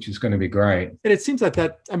lives, which is going to be great. And it seems like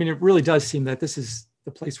it really does seem that this is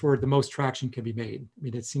the place where the most traction can be made. I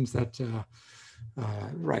mean, it seems that,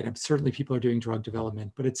 certainly people are doing drug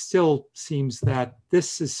development, but it still seems that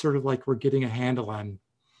this is sort of like we're getting a handle on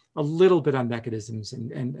a little bit on mechanisms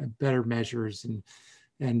and better measures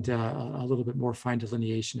and a little bit more fine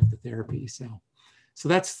delineation of the therapy. So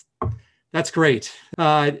that's great.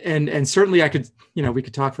 And certainly we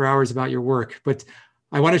could talk for hours about your work, but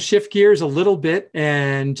I want to shift gears a little bit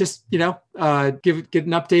and just, get an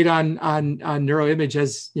update on Neuroimage.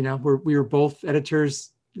 As we were both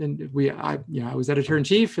editors, and I was editor in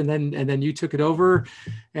chief, and then you took it over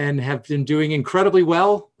and have been doing incredibly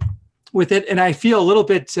well with it. And I feel a little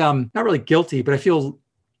bit, not really guilty, but I feel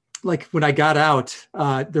like when I got out,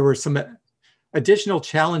 there were some additional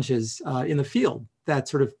challenges in the field that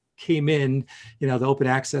sort of came in, the open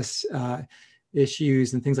access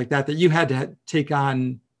issues and things like that you had to take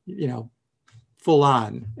on, full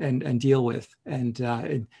on and deal with. And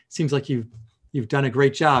it seems like you've done a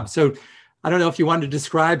great job. So I don't know if you wanted to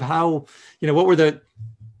describe how,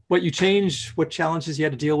 what you changed, what challenges you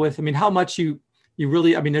had to deal with. I mean, how much you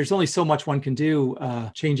really, there's only so much one can do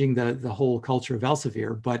changing the whole culture of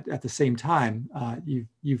Elsevier, but at the same time,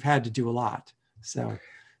 you've had to do a lot. So.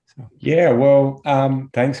 Yeah, well,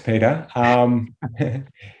 thanks, Peter.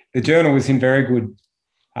 The journal is in very good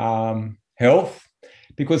health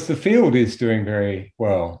because the field is doing very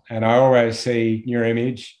well. And I always see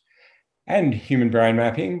Neuroimage and human brain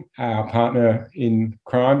mapping, our partner in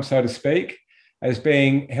crime, so to speak, as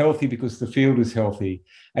being healthy because the field is healthy,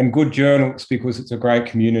 and good journals because it's a great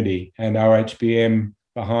community, and OHBM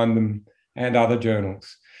behind them and other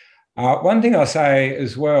journals. One thing I say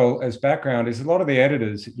as well as background is a lot of the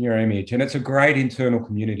editors at Neuroimage, and it's a great internal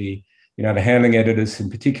community, the handling editors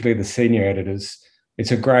and particularly the senior editors.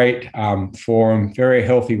 It's a great forum, very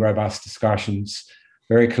healthy, robust discussions,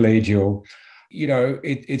 very collegial.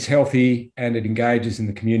 It's healthy and it engages in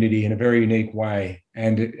the community in a very unique way.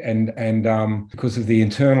 And because of the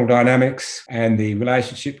internal dynamics and the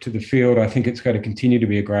relationship to the field, I think it's going to continue to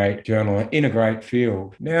be a great journal in a great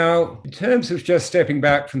field. Now, in terms of just stepping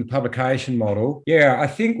back from the publication model, I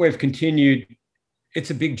think we've continued. It's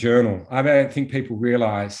a big journal. I don't think people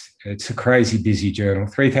realise it's a crazy busy journal,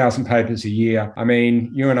 3,000 papers a year.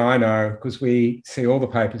 You and I know because we see all the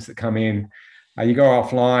papers that come in. You go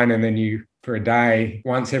offline and then for a day,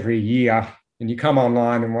 once every year, and you come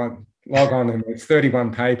online and log on and it's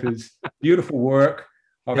 31 papers, beautiful work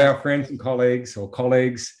of our friends and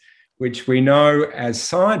colleagues, which we know as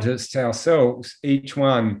scientists ourselves, each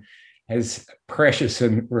one is precious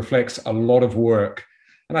and reflects a lot of work.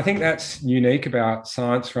 And I think that's unique about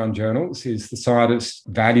science-run journals is the scientists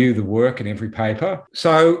value the work in every paper.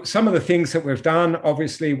 So some of the things that we've done,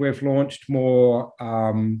 obviously we've launched more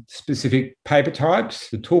specific paper types,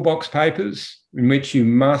 the toolbox papers, in which you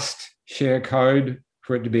must share code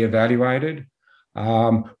for it to be evaluated,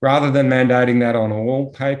 rather than mandating that on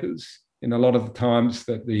all papers. In a lot of the times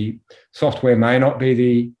that the software may not be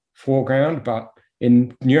the foreground, but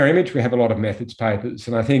in Neuroimage, we have a lot of methods papers.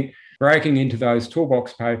 And I think breaking into those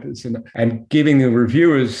toolbox papers and giving the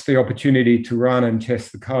reviewers the opportunity to run and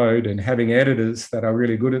test the code and having editors that are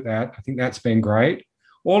really good at that, I think that's been great.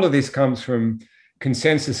 All of this comes from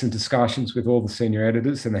consensus and discussions with all the senior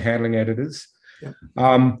editors and the handling editors.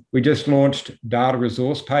 Yep. We just launched data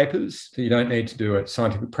resource papers. So you don't need to do a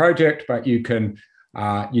scientific project, but you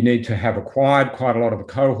need to have acquired quite a lot of a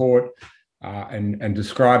cohort and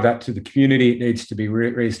describe that to the community. It needs to be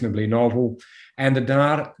reasonably novel. And the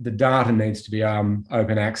data needs to be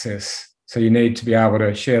open access. So you need to be able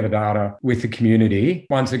to share the data with the community.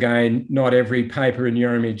 Once again, not every paper in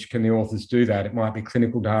Neuroimage can the authors do that. It might be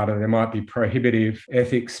clinical data. There might be prohibitive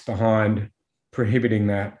ethics behind prohibiting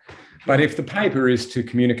that. But if the paper is to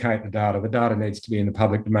communicate the data needs to be in the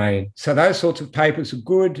public domain. So those sorts of papers are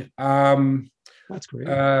good. That's great.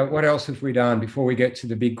 What else have we done before we get to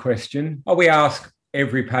the big question? We ask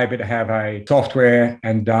every paper to have a software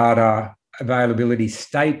and data availability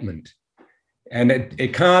statement. And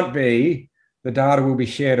it can't be the data will be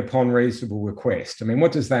shared upon reasonable request.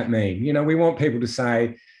 What does that mean? We want people to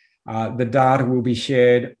say the data will be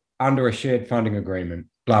shared under a shared funding agreement,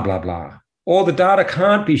 blah, blah, blah. Or the data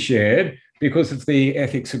can't be shared because of the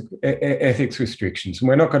ethics restrictions. And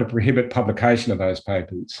we're not going to prohibit publication of those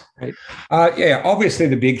papers. Right. Obviously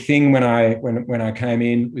the big thing when I came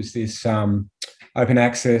in was this open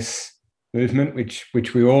access movement,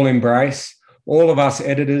 which we all embrace. All of us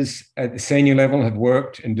editors at the senior level have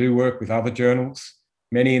worked and do work with other journals,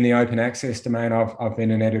 many in the open access domain. I've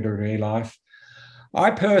been an editor at eLife.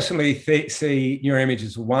 I personally see Neuroimage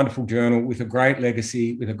as a wonderful journal with a great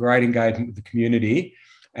legacy, with a great engagement with the community.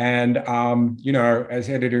 And, as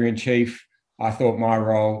editor-in-chief, I thought my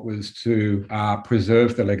role was to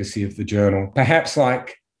preserve the legacy of the journal. Perhaps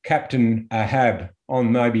like Captain Ahab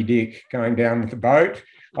on Moby Dick going down with the boat,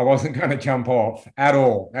 I wasn't going to jump off at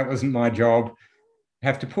all. That wasn't my job.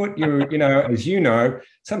 Have to put as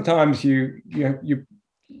sometimes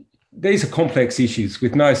these are complex issues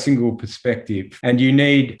with no single perspective, and you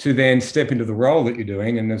need to then step into the role that you're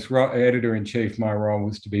doing. And as editor-in-chief, my role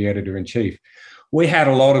was to be editor-in-chief. We had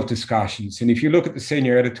a lot of discussions. And if you look at the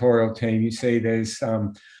senior editorial team, you see there's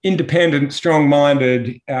independent,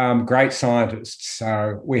 strong-minded, great scientists.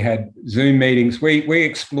 So we had Zoom meetings. We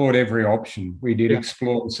explored every option. We did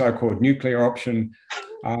explore the so-called nuclear option.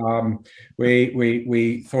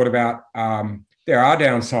 We thought about there are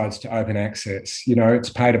downsides to open access. It's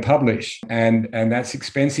pay to publish, and that's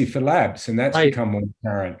expensive for labs, and that's become more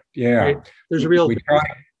apparent. Yeah. Right. There's a real...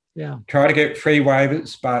 Try to get free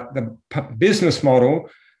waivers, but the business model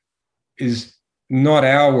is not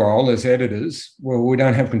our role as editors. Well, we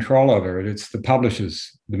don't have control over it. It's the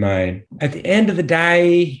publisher's domain. At the end of the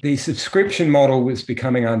day, the subscription model was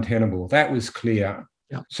becoming untenable. That was clear.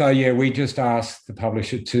 Yeah. So, we just asked the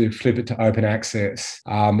publisher to flip it to open access.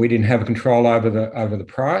 We didn't have control over the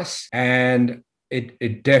price, and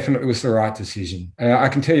it definitely was the right decision. I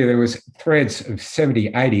can tell you there was threads of 70,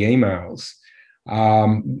 80 emails.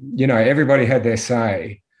 Everybody had their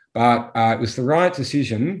say, but it was the right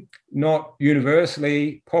decision, not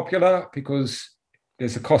universally popular because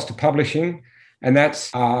there's a cost of publishing, and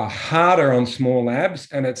that's harder on small labs,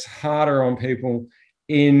 and it's harder on people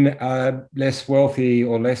in less wealthy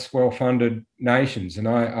or less well-funded nations. And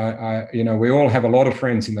we all have a lot of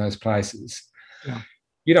friends in those places. Yeah.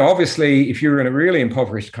 Obviously, if you're in a really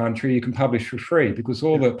impoverished country, you can publish for free because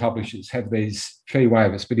all the publishers have these fee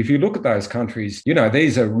waivers. But if you look at those countries,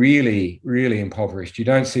 these are really, really impoverished. You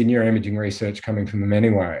don't see neuroimaging research coming from them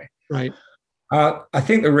anyway. Right. I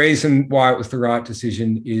think the reason why it was the right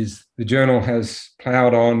decision is the journal has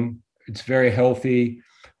ploughed on. It's very healthy,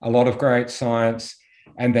 a lot of great science,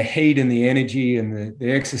 and the heat and the energy and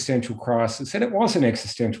the existential crisis, and it was an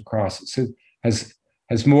existential crisis,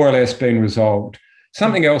 has more or less been resolved.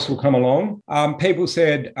 Something else will come along. People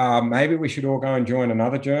said, maybe we should all go and join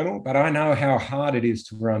another journal, but I know how hard it is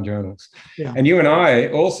to run journals. Yeah. And you and I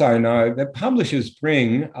also know that publishers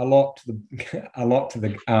bring a lot to the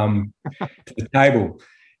table.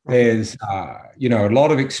 There's, a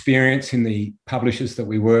lot of experience in the publishers that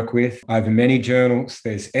we work with over many journals.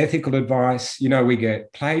 There's ethical advice. We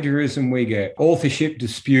get plagiarism, we get authorship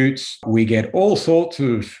disputes, we get all sorts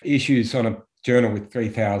of issues on a journal with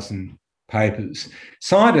 3,000 papers.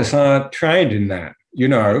 Scientists aren't trained in that,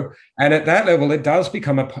 and at that level, it does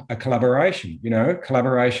become a collaboration,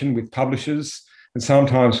 collaboration with publishers and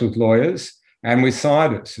sometimes with lawyers and with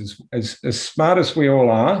scientists. As smart as we all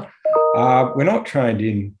are, we're not trained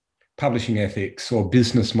in publishing ethics or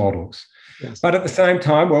business models. Yes. But at the same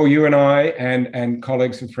time, you and I and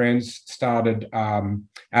colleagues and friends started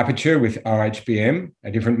Aperture with OHBM,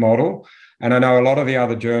 a different model. And I know a lot of the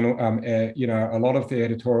other a lot of the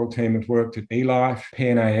editorial team have worked at eLife,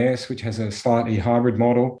 PNAS, which has a slightly hybrid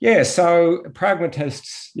model. Yeah, so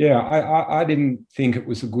pragmatists, I didn't think it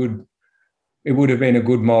would have been a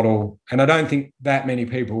good model. And I don't think that many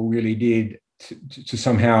people really did to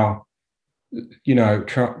somehow,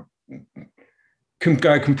 can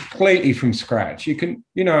go completely from scratch. You can,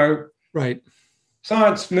 right.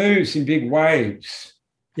 Science moves in big waves.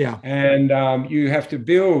 Yeah. And you have to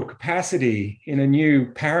build capacity in a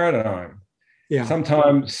new paradigm. Yeah.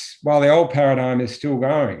 Sometimes while the old paradigm is still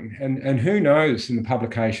going. And who knows in the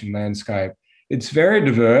publication landscape. It's very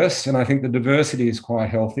diverse, and I think the diversity is quite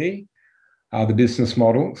healthy, the business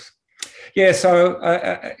models. Yeah, so,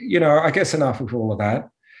 I guess enough of all of that.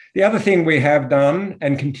 The other thing we have done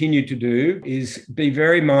and continue to do is be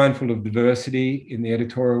very mindful of diversity in the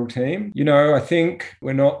editorial team. I think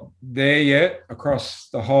we're not there yet across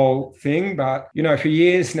the whole thing, but, for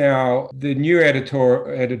years now, the new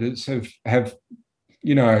editors have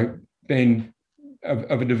been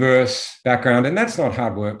of a diverse background, and that's not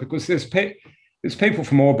hard work because there's people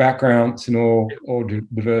from all backgrounds and all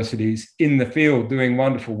diversities in the field doing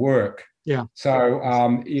wonderful work. Yeah. So,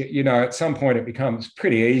 at some point it becomes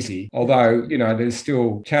pretty easy, although, there's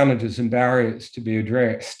still challenges and barriers to be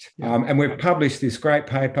addressed. Yeah. And we've published this great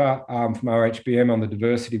paper from OHBM on the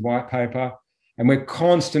diversity white paper, and we're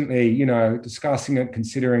constantly, discussing it,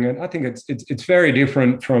 considering it. I think it's very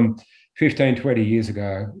different from 15, 20 years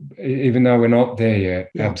ago, even though we're not there yet.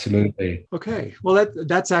 Yeah. Absolutely. Okay. Well,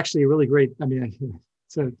 that's actually a really great,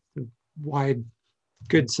 it's a wide,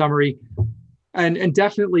 good summary. And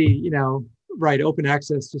definitely, right, open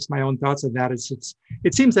access, just my own thoughts on that.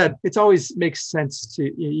 It seems that it always makes sense to,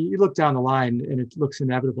 you look down the line and it looks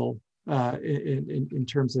inevitable in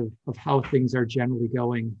terms of how things are generally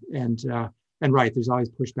going. And right, there's always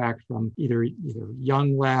pushback from either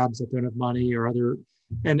young labs that don't have money or other,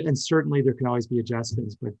 and certainly there can always be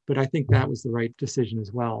adjustments, but I think that was the right decision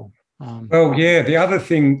as well. The other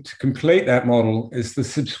thing to complete that model is the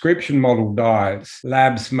subscription model dies.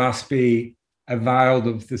 Labs must be availed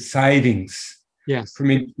of the savings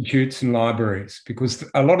from institutes and libraries, because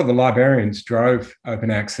a lot of the librarians drove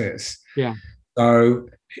open access. Yeah. So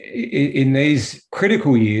in these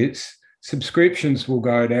critical years, subscriptions will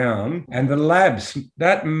go down, and the labs,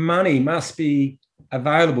 that money must be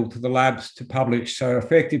available to the labs to publish. So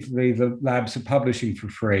effectively, the labs are publishing for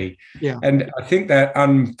free. Yeah. And I think that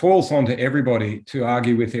falls onto everybody to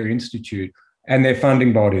argue with their institute and their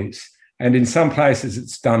funding bodies. And in some places,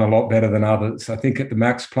 it's done a lot better than others. I think at the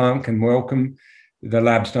Max Planck and Wellcome, the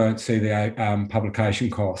labs don't see the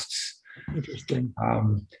publication costs. Interesting.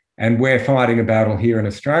 And we're fighting a battle here in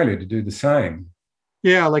Australia to do the same.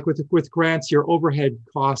 Yeah, like with grants, your overhead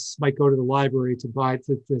costs might go to the library to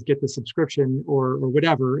get the subscription or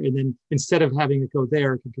whatever, and then instead of having it go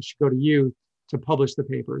there, it should go to you to publish the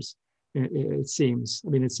papers. It seems.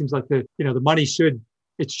 It seems like the money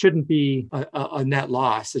shouldn't be a net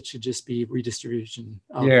loss. It should just be redistribution.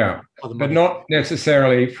 Of the money. But not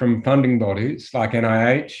necessarily from funding bodies like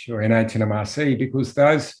NIH or NHMRC, because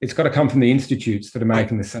it's got to come from the institutes that are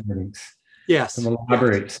making the savings. Yes. From the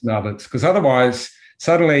libraries and others, because otherwise,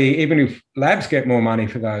 suddenly, even if labs get more money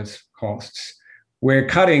for those costs, we're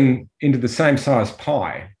cutting into the same size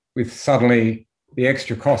pie with suddenly the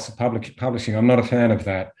extra costs of publishing. I'm not a fan of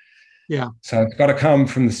that. Yeah. So it's got to come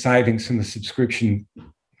from the savings from the subscription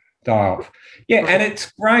dial. Yeah, and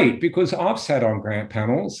it's great because I've sat on grant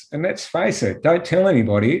panels, and let's face it, don't tell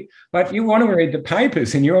anybody, but you want to read the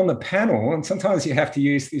papers and you're on the panel, and sometimes you have to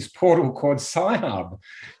use this portal called Sci-Hub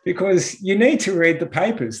because you need to read the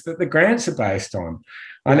papers that the grants are based on.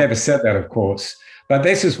 I never said that, of course, but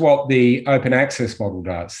this is what the open access model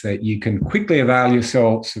does, that you can quickly avail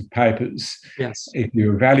yourselves of papers if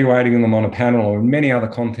you're evaluating them on a panel or in many other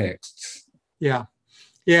contexts. Yeah.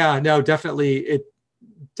 Yeah, no, definitely.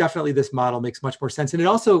 Definitely this model makes much more sense. And it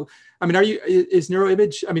also, is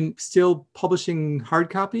NeuroImage, still publishing hard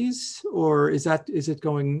copies, or is it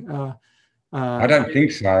going? I don't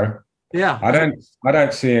think so. Yeah. I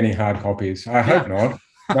don't see any hard copies. I hope not.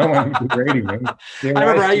 No one will be reading them. I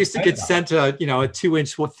remember I used to get sent a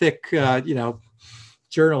 2-inch thick,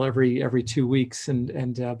 journal every 2 weeks.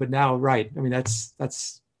 But now, right.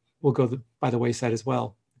 That's will go by the wayside as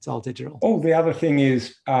well. It's all digital. Oh, the other thing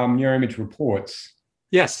is NeuroImage reports.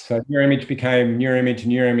 Yes. So NeuroImage became NeuroImage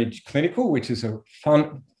and NeuroImage Clinical, which is a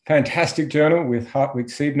fantastic journal with Hartwig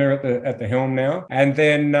Siebner at the helm now. And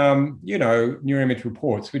then, NeuroImage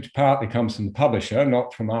Reports, which partly comes from the publisher,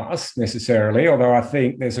 not from us necessarily, although I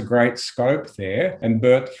think there's a great scope there. And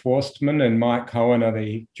Bert Forstmann and Mike Cohen are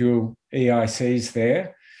the dual EICs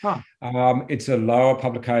there. Huh. It's a lower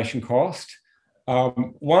publication cost.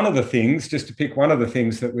 One of the things, just to pick one of the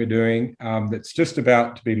things that we're doing that's just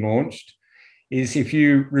about to be launched, is if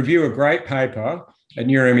you review a great paper at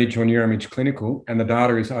NeuroImage or NeuroImage Clinical and the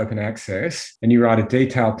data is open access and you write a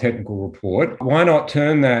detailed technical report, why not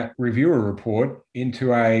turn that reviewer report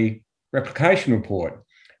into a replication report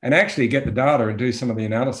and actually get the data and do some of the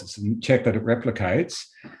analysis and check that it replicates.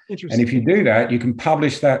 And if you do that, you can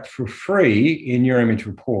publish that for free in NeuroImage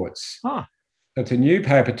Reports. Huh. It's a new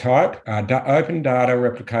paper type, Open Data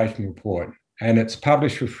Replication Report. And it's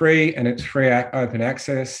published for free, and it's free open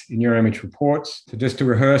access in NeuroImage Reports. So just to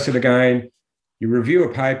rehearse it again, you review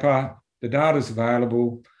a paper, the data's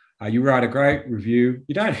available, you write a great review.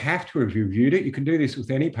 You don't have to have reviewed it. You can do this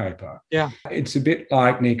with any paper. Yeah. It's a bit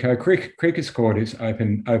like Nico Krikiscourt is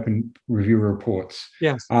open review reports.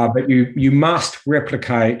 Yes. But you must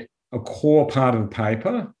replicate a core part of the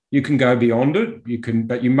paper. You can go beyond it,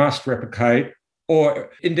 but you must replicate or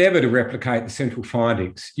endeavour to replicate the central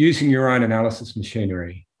findings using your own analysis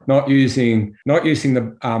machinery, not using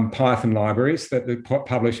the Python libraries that the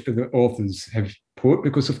authors have put,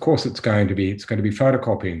 because of course it's going to be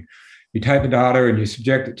photocopying. You take the data and you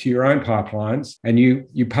subject it to your own pipelines, and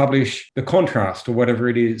you publish the contrast or whatever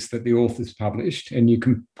it is that the author's published, and you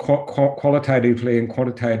can qualitatively and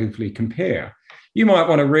quantitatively compare. You might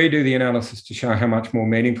want to redo the analysis to show how much more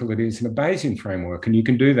meaningful it is in a Bayesian framework, and you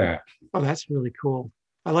can do that. Oh, that's really cool.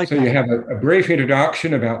 I like that. So you have a brief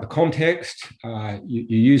introduction about the context.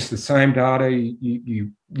 You use the same data,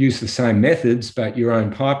 you use the same methods, but your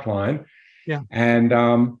own pipeline. Yeah. And,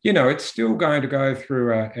 it's still going to go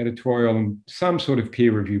through an editorial and some sort of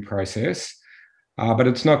peer review process, but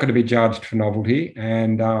it's not going to be judged for novelty.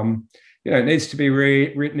 And, it needs to be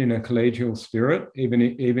written in a collegial spirit,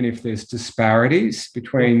 even if there's disparities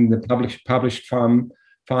between the published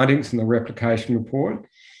findings and the replication report.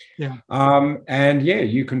 Yeah.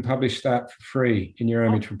 You can publish that for free in your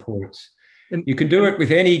image reports. And you can do it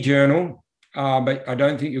with any journal, but I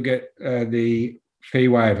don't think you'll get the fee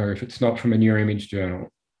waiver if it's not from a Neuroimage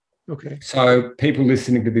journal. Okay. So people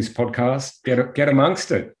listening to this podcast, get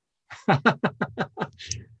amongst it.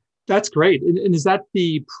 That's great. And is that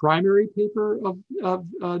the primary paper of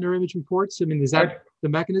Neuroimage reports? I mean, is that the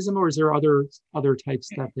mechanism, or is there other types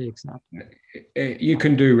that they accept? You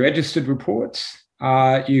can do registered reports.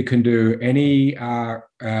 You can do any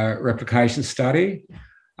replication study.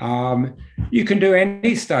 You can do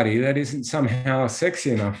any study that isn't somehow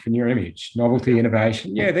sexy enough for Neuroimage. Novelty,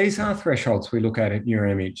 innovation. Yeah, these are thresholds we look at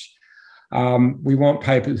Neuroimage. We want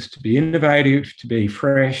papers to be innovative, to be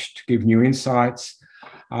fresh, to give new insights.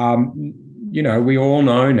 We all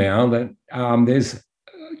know now that there's,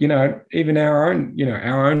 even our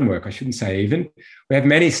own work, I shouldn't say even, we have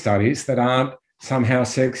many studies that aren't somehow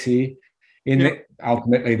sexy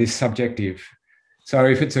ultimately this subjective. So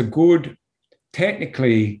if it's a good,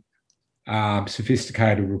 technically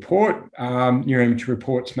sophisticated report, Neuroimage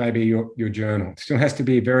reports may be your journal. It still has to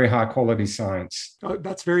be very high quality science. Oh,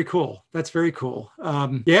 that's very cool. That's very cool.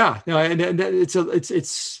 And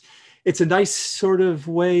it's a nice sort of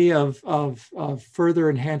way of further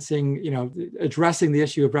enhancing, addressing the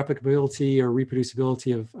issue of replicability or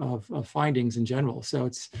reproducibility of findings in general. So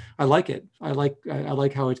I like it. I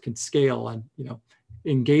like how it can scale and,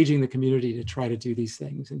 engaging the community to try to do these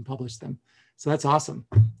things and publish them. So that's awesome.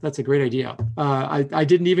 That's a great idea. I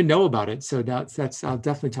didn't even know about it. So that's I'll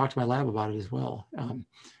definitely talk to my lab about it as well.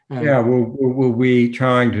 We'll be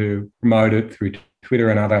trying to promote it through Twitter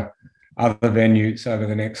and other venues over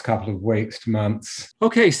the next couple of weeks to months.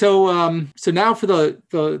 Okay, so now for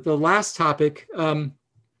the last topic, I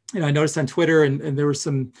noticed on Twitter, and there was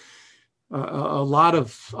a lot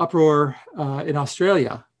of uproar in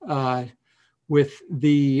Australia with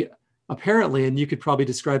the apparently, and you could probably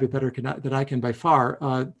describe it better than I can by far.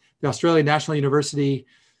 The Australian National University,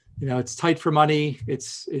 it's tight for money.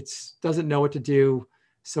 It's doesn't know what to do,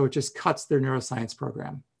 so it just cuts their neuroscience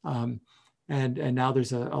program. And now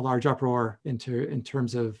there's a large uproar in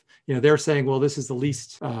terms of, they're saying, well, this is the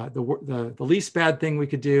least the least bad thing we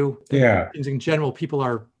could do. Yeah. In general, people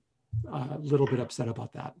are a little bit upset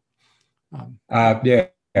about that.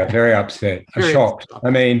 Very upset. Shocked. I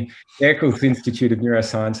mean, the Eccles Institute of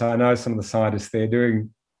Neuroscience, I know some of the scientists there doing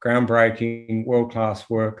groundbreaking, world-class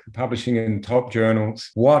work, publishing in top journals.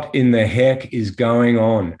 What in the heck is going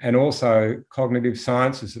on? And also cognitive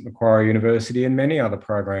sciences at Macquarie University and many other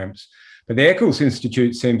programs. But the Eccles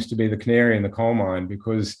Institute seems to be the canary in the coal mine,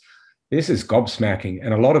 because this is gobsmacking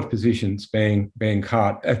and a lot of positions being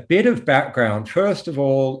cut. A bit of background. First of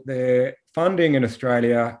all, their funding in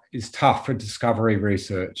Australia is tough for discovery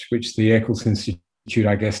research, which the Eccles Institute,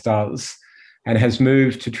 I guess, does, and has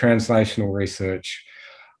moved to translational research,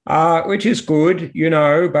 which is good,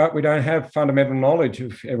 but we don't have fundamental knowledge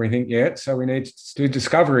of everything yet. So we need to do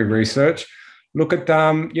discovery research. Look at,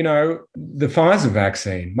 the Pfizer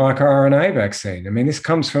vaccine, microRNA vaccine. I mean, this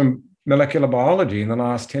comes from molecular biology in the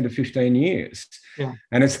last 10 to 15 years. Yeah.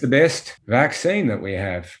 And it's the best vaccine that we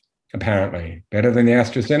have, apparently. Better than the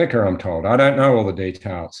AstraZeneca, I'm told. I don't know all the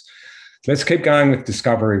details. Let's keep going with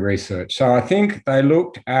discovery research. So I think they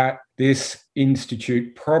looked at this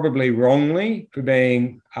institute probably wrongly for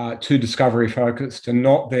being too discovery focused and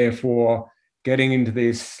not therefore getting into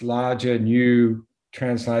this larger new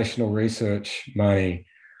translational research money.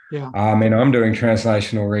 Yeah. I mean, I'm doing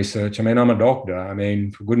translational research. I mean, I'm a doctor. I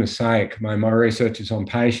mean, for goodness sake, my research is on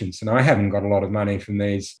patients, and I haven't got a lot of money from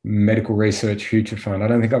these Medical Research Future Fund. I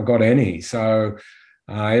don't think I've got any. So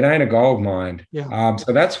it ain't a gold mine. Yeah.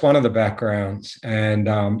 So that's one of the backgrounds. And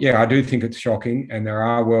I do think it's shocking. And there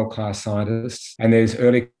are world-class scientists, and there's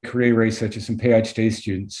early career researchers and PhD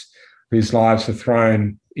students whose lives are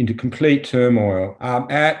thrown into complete turmoil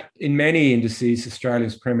in many indices,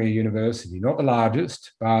 Australia's premier university, not the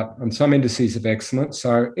largest, but on some indices of excellence.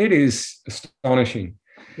 So it is astonishing.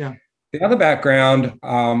 Yeah. The other background,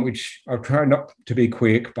 which I've tried not to be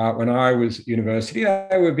quick, but when I was at university,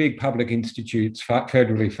 they were big public institutes,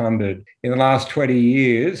 federally funded. In the last 20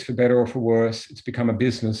 years, for better or for worse, it's become a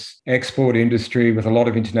business export industry with a lot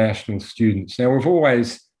of international students. Now, we've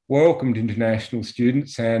always welcomed international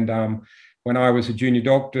students, and when I was a junior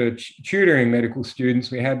doctor tutoring medical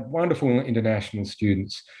students, we had wonderful international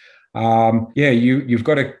students. You've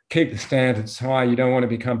got to keep the standards high. You don't want to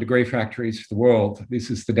become degree factories for the world. This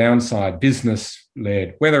is the downside,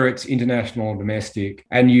 business-led, whether it's international or domestic.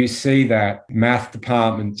 And you see that math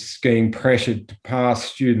departments being pressured to pass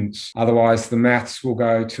students. Otherwise, the maths will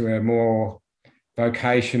go to a more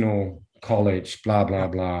vocational college, blah, blah,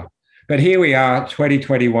 blah. But here we are,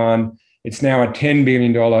 2021. It's now a $10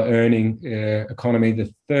 billion earning economy,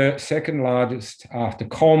 the second largest after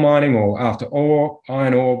coal mining or after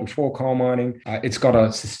iron ore before coal mining. It's got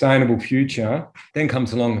a sustainable future. Then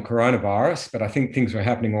comes along the coronavirus, but I think things were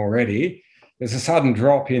happening already. There's a sudden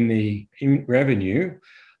drop in revenue,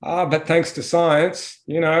 but thanks to science,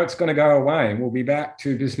 it's going to go away and we'll be back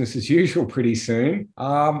to business as usual pretty soon.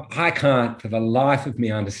 I can't for the life of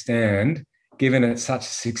me understand, given it's such a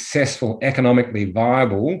successful, economically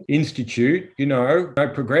viable institute.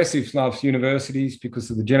 Progressives love universities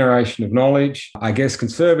because of the generation of knowledge. I guess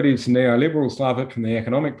conservatives and neoliberals love it from the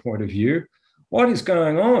economic point of view. What is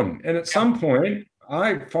going on? And at some point,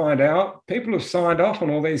 I find out people have signed off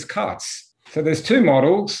on all these cuts. So there's two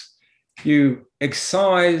models. You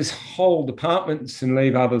excise whole departments and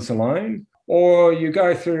leave others alone, or you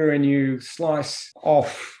go through and you slice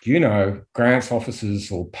off, grants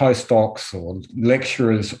officers or postdocs or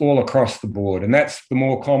lecturers all across the board. And that's the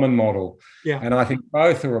more common model. Yeah. And I think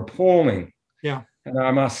both are appalling. Yeah. And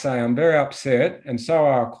I must say, I'm very upset, and so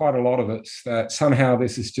are quite a lot of us, that somehow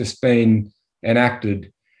this has just been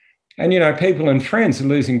enacted. And, people and friends are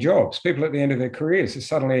losing jobs. People at the end of their careers are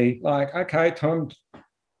suddenly like, okay, time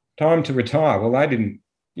to retire. Well, they didn't,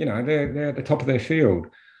 they're at the top of their field.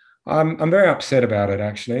 I'm very upset about it,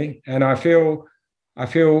 actually, and I feel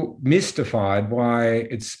mystified why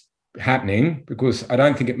it's happening, because I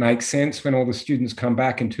don't think it makes sense when all the students come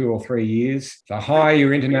back in 2 or 3 years. The higher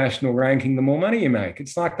your international ranking, the more money you make.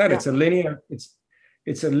 It's like that. Yeah.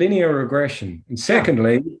 It's a linear regression. And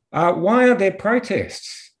secondly, why are there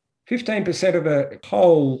protests? 15% of the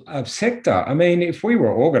whole sector. I mean, if we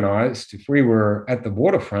were organised, if we were at the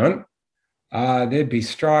waterfront, there'd be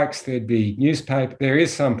strikes, there'd be newspaper. There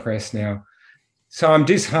is some press now. So I'm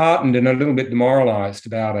disheartened and a little bit demoralised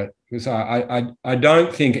about it, because I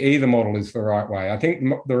don't think either model is the right way. I think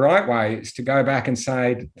the right way is to go back and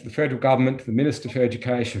say to the federal government, to the Minister for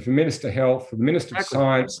Education, for the Minister of Health, for the Minister of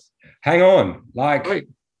Science, hang on,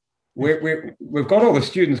 we've got all the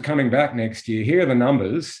students coming back next year. Here are the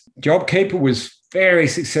numbers. JobKeeper was very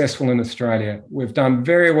successful in Australia. We've done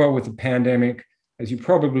very well with the pandemic. As you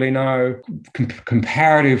probably know,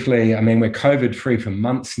 comparatively, I mean, we're COVID-free for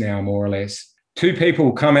months now, more or less. 2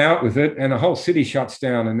 people come out with it and the whole city shuts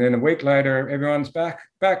down, and then a week later, everyone's back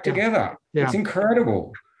together. Yeah. It's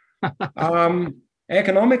incredible.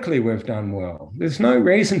 Economically, we've done well. There's no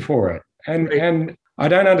reason for it. And I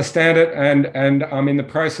don't understand it, and I'm in the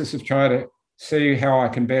process of trying to see how I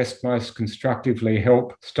can most constructively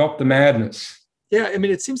help stop the madness. Yeah, I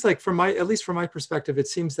mean, it seems like at least from my perspective, it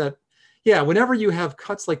seems that, whenever you have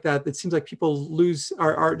cuts like that, it seems like people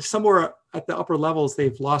are somewhere at the upper levels,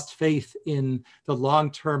 they've lost faith in the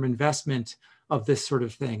long-term investment of this sort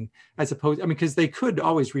of thing, as opposed, because they could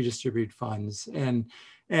always redistribute funds and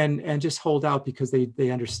just hold out because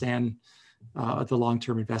they understand the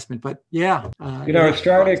long-term investment. But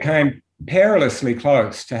Australia came perilously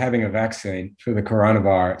close to having a vaccine for the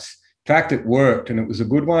coronavirus. In fact, it worked, and it was a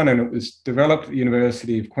good one, and it was developed at the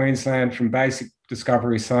University of Queensland from basic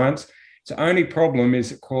discovery science. Its only problem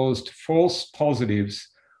is it caused false positives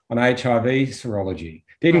on HIV serology.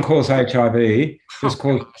 Didn't cause HIV, just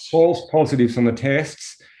caused false positives on the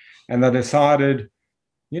tests. And they decided,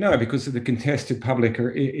 because of the contested public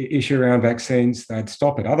issue around vaccines, they'd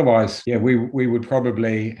stop it. Otherwise, we would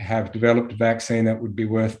probably have developed a vaccine that would be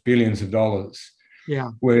worth billions of dollars.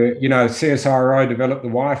 Yeah. Where, CSIRO developed the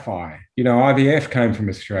Wi-Fi. IVF came from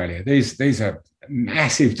Australia. These are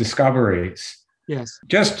massive discoveries. Yes.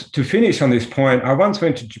 Just to finish on this point, I once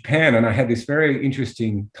went to Japan and I had this very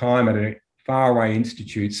interesting time at a faraway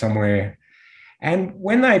institute somewhere. And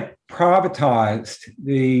when they privatized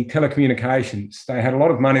the telecommunications, they had a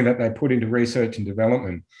lot of money that they put into research and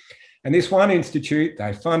development. And this one institute,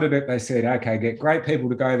 they funded it. They said, okay, get great people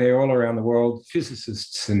to go there all around the world.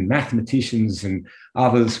 Physicists and mathematicians and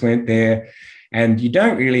others went there. And you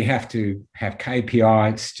don't really have to have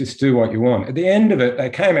KPIs, just do what you want. At the end of it, they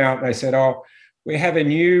came out, they said, we have a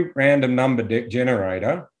new random number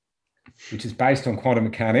generator, which is based on quantum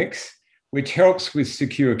mechanics, which helps with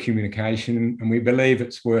secure communication, and we believe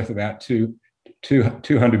it's worth about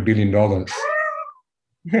 $200 billion.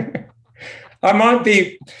 I might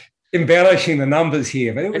be embellishing the numbers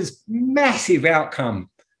here, but it was massive outcome.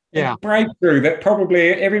 Yeah. Breakthrough that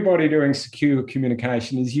probably everybody doing secure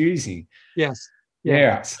communication is using. Yes.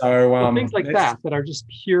 Yeah. So well, things like that are just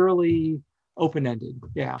purely open-ended.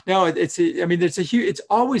 Yeah. No, it's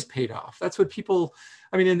always paid off. That's what people,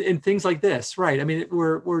 in things like this, right?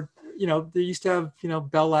 We're they used to have,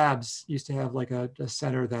 Bell Labs used to have like a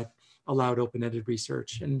center that allowed open-ended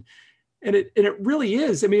research. And it really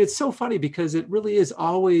is. It's so funny because it really is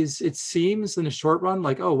always, it seems in the short run,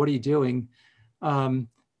 like, oh, what are you doing?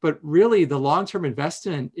 But really the long-term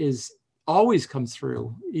investment always comes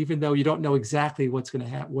through, even though you don't know exactly what's going to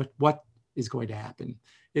happen, what is going to happen.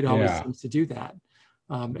 It always seems to do that.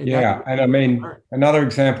 Another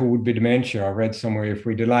example would be dementia. I read somewhere if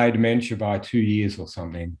we delay dementia by 2 years or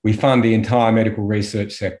something, we fund the entire medical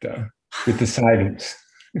research sector with the savings.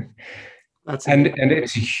 And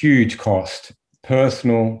it's a huge cost,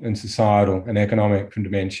 personal and societal and economic, from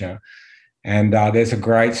dementia. And there's a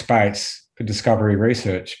great space for discovery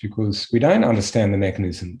research because we don't understand the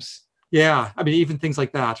mechanisms. Yeah, even things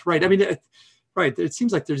like that, right? Right. It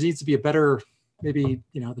seems like there needs to be a better, maybe,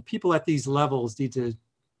 the people at these levels need to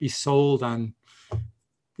be sold on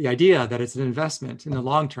the idea that it's an investment in the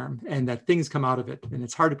long term and that things come out of it. And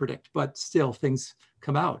it's hard to predict, but still things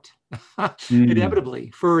come out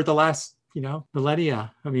inevitably for the last,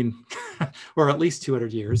 millennia. Or at least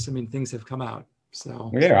 200 years. Things have come out.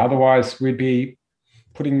 So yeah, otherwise we'd be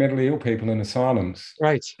putting mentally ill people in asylums.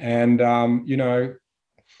 Right. And,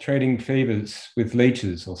 treating fevers with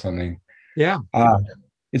leeches or something. Yeah.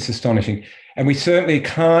 It's astonishing. And we certainly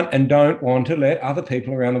can't and don't want to let other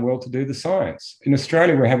people around the world to do the science. In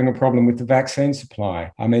Australia, we're having a problem with the vaccine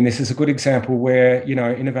supply. This is a good example where,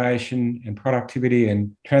 innovation and productivity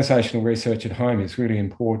and translational research at home is really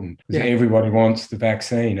important because everybody wants the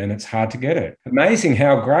vaccine and it's hard to get it. Amazing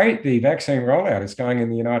how great the vaccine rollout is going in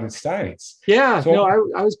the United States. Yeah,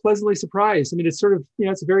 I was pleasantly surprised. It's sort of,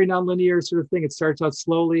 it's a very nonlinear sort of thing. It starts out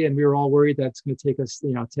slowly and we were all worried that it's going to take us,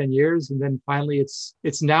 10 years. And then finally it's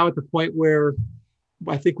now at the point where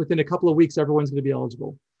I think within a couple of weeks, everyone's going to be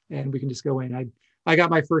eligible and we can just go in. I got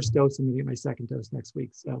my first dose. I'm going to get my second dose next week.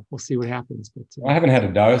 So we'll see what happens. But I haven't had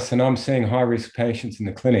a dose and I'm seeing high-risk patients in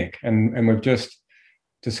the clinic. And we've just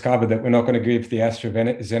discovered that we're not going to give the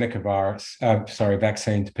AstraZeneca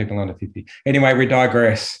vaccine to people under 50. Anyway, we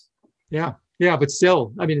digress. Yeah. Yeah. But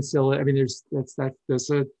still, that's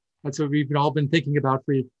what we've all been thinking about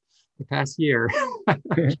for the past year.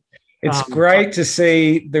 It's great to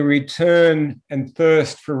see the return and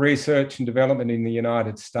thirst for research and development in the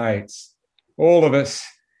United States. All of us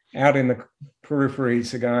out in the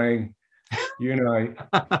peripheries are going, as you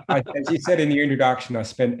said in the introduction, I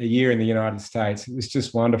spent a year in the United States. It was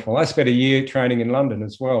just wonderful. I spent a year training in London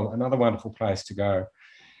as well, another wonderful place to go.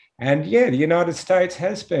 And the United States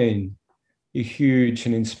has been a huge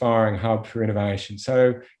and inspiring hub for innovation.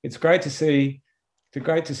 So it's great to see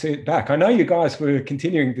it back. I know you guys were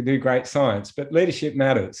continuing to do great science, but leadership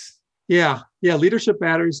matters. Yeah, leadership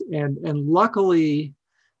matters, and luckily,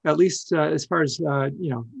 at least as far as the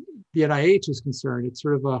NIH is concerned, it's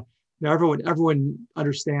sort of everyone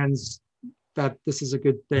understands that this is a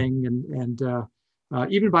good thing, and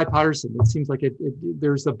even bipartisan. It seems like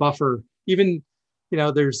there's a buffer. Even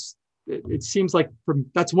it seems like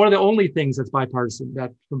that's one of the only things that's bipartisan.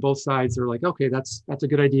 That from both sides they're like, okay, that's a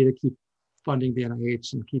good idea to keep funding the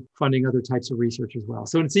NIH and keep funding other types of research as well.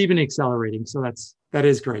 So it's even accelerating. So that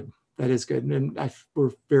is great. That is good. And we're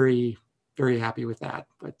very, very happy with that.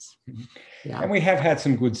 But yeah. And we have had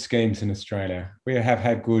some good schemes in Australia. We have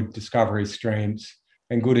had good discovery streams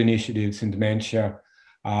and good initiatives in dementia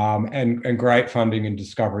and great funding in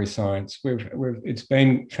discovery science. It's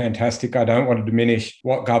been fantastic. I don't want to diminish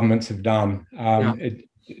what governments have done. And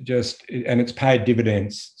it's paid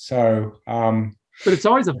dividends. So, but it's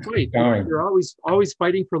always a fight. You're always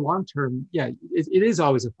fighting for long term. Yeah, it is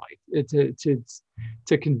always a fight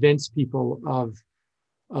to convince people of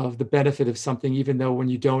the benefit of something, even though when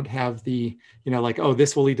you don't have the,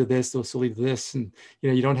 this will lead to this will lead to this, and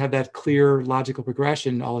you don't have that clear logical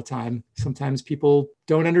progression all the time. Sometimes people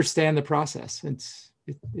don't understand the process. It's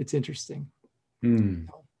interesting.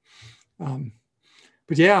 But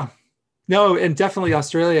yeah, no, and definitely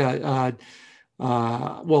Australia.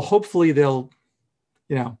 Well, hopefully they'll.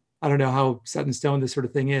 I don't know how set in stone this sort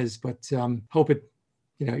of thing is, but hope it,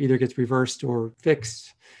 either gets reversed or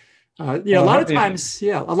fixed. A lot of times,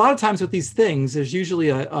 a lot of times with these things, there's usually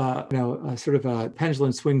a sort of a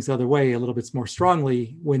pendulum swings the other way a little bit more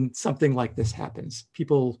strongly when something like this happens.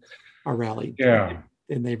 People are rallied,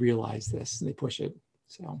 and they realize this and they push it.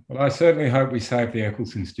 So, well, I certainly hope we save the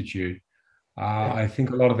Eccles Institute. I think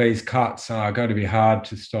a lot of these cuts are going to be hard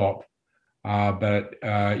to stop, but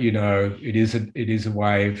it is a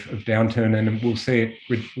wave of downturn, and we'll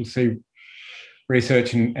see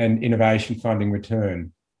research and innovation funding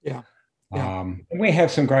return. And we have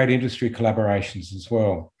some great industry collaborations as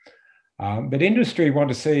well. But industry want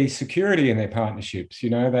to see security in their partnerships. They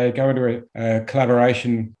go into a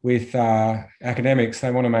collaboration with academics.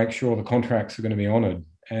 They want to make sure the contracts are going to be honoured.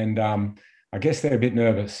 And I guess they're a bit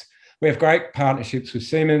nervous. We have great partnerships with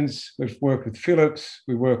Siemens. We've worked with Philips.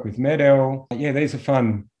 We work with MED-EL. These are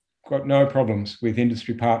fun. Got no problems with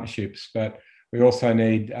industry partnerships, but we also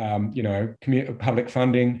need, public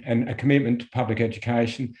funding and a commitment to public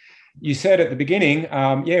education. You said at the beginning,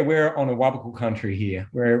 we're on a Wabakal country here.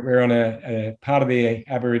 We're on a part of the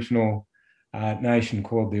Aboriginal nation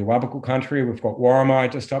called the Wabakal country. We've got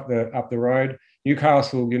Warramai just up the road.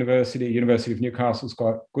 University of Newcastle's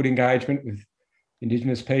got good engagement with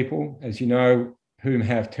Indigenous people, as you know, whom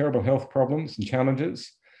have terrible health problems and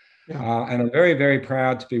challenges. And I'm very, very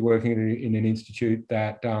proud to be working in an institute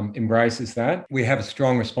that embraces that. We have a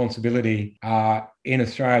strong responsibility in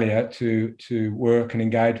Australia to work and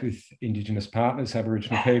engage with Indigenous partners,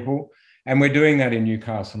 Aboriginal people, and we're doing that in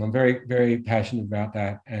Newcastle. I'm very, very passionate about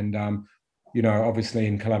that, and obviously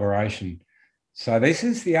in collaboration. So this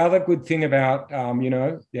is the other good thing about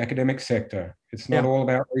the academic sector. It's not all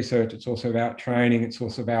about research; it's also about training. It's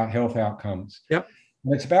also about health outcomes. And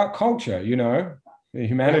it's about culture. The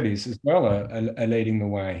humanities as well are leading the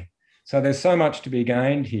way. So there's so much to be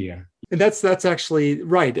gained here. And that's actually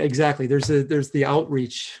right. Exactly. There's the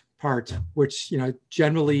outreach part, which,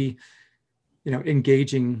 generally,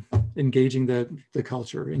 engaging the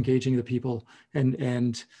culture, engaging the people, and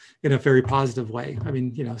in a very positive way. I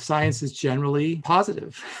mean, science is generally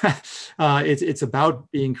positive. It's about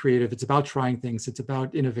being creative. It's about trying things. It's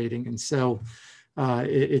about innovating. And so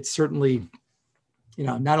it's certainly,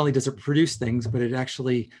 not only does it produce things, but it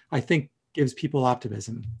actually, I think, gives people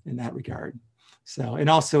optimism in that regard. So, and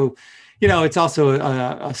also, it's also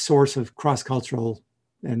a source of cross-cultural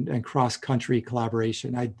and cross-country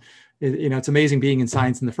collaboration. It's amazing being in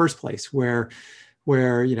science in the first place, where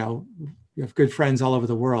you have good friends all over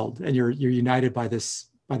the world, and you're united by this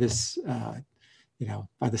by the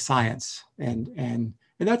science, and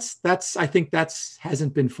that's I think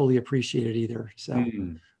hasn't been fully appreciated either. So,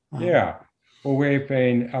 Well, I've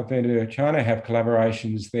been to China, have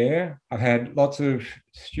collaborations there. I've had lots of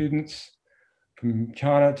students from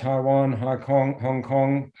China, Taiwan, Hong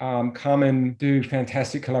Kong come and do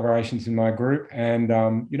fantastic collaborations in my group. And,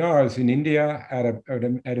 I was in India at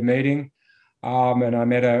a meeting and I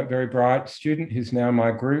met a very bright student who's now in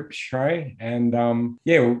my group, Shrey. And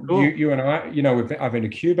cool. You and I, I've been to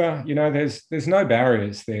Cuba. There's no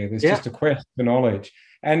barriers there. There's just a quest for knowledge.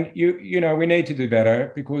 And, we need to do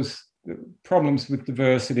better because the problems with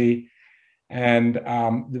diversity and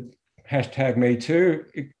the hashtag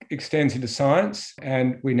 #MeToo extends into science,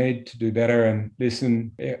 and we need to do better and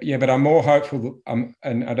listen. But I'm more hopeful, and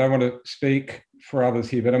I don't want to speak for others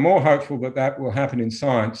here, but I'm more hopeful that will happen in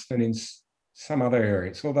science than in some other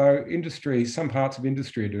areas, although some parts of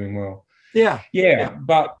industry are doing well.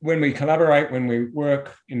 But when we collaborate, when we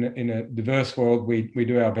work in a diverse world, we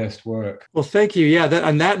do our best work. Well, thank you.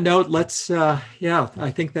 On that note, let's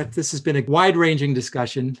I think that this has been a wide-ranging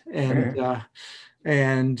discussion,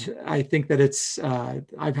 and I think that it's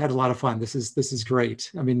I've had a lot of fun. This is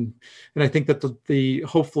great. I mean, and I think that the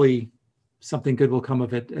hopefully something good will come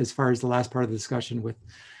of it as far as the last part of the discussion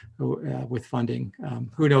with funding.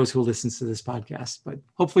 Who knows who listens to this podcast, but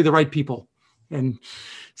hopefully the right people. And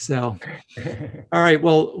so, all right.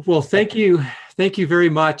 Well, thank you very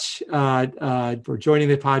much for joining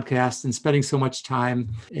the podcast and spending so much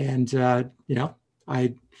time. And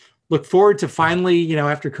I look forward to finally,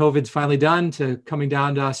 after COVID's finally done, to coming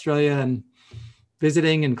down to Australia and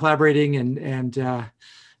visiting and collaborating, and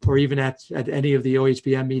or even at any of the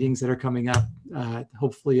OHBM meetings that are coming up.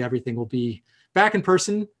 Hopefully, everything will be back in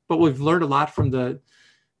person. But we've learned a lot from the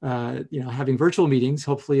having virtual meetings.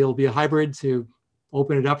 Hopefully it'll be a hybrid to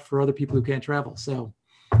open it up for other people who can't travel. So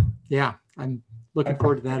I'm looking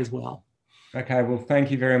forward to that as well. Okay, well,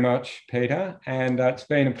 thank you very much, Peter. And it's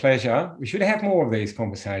been a pleasure. We should have more of these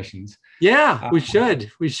conversations. Yeah, we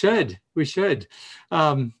should. I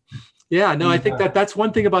think that's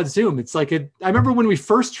one thing about Zoom. It's like, I remember when we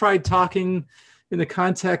first tried talking in the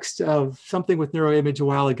context of something with NeuroImage a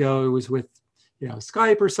while ago, it was with,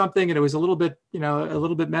 Skype or something, and it was a little bit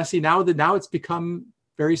messy. Now it's become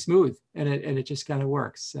very smooth, and it just kind of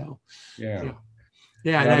works. So yeah,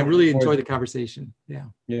 and I really enjoyed the conversation.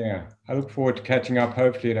 Yeah, I look forward to catching up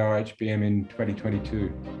hopefully at OHBM in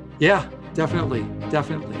 2022. Yeah, definitely.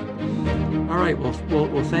 All right, well,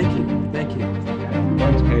 thank you.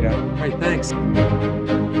 Thanks, Peter. All right, thanks.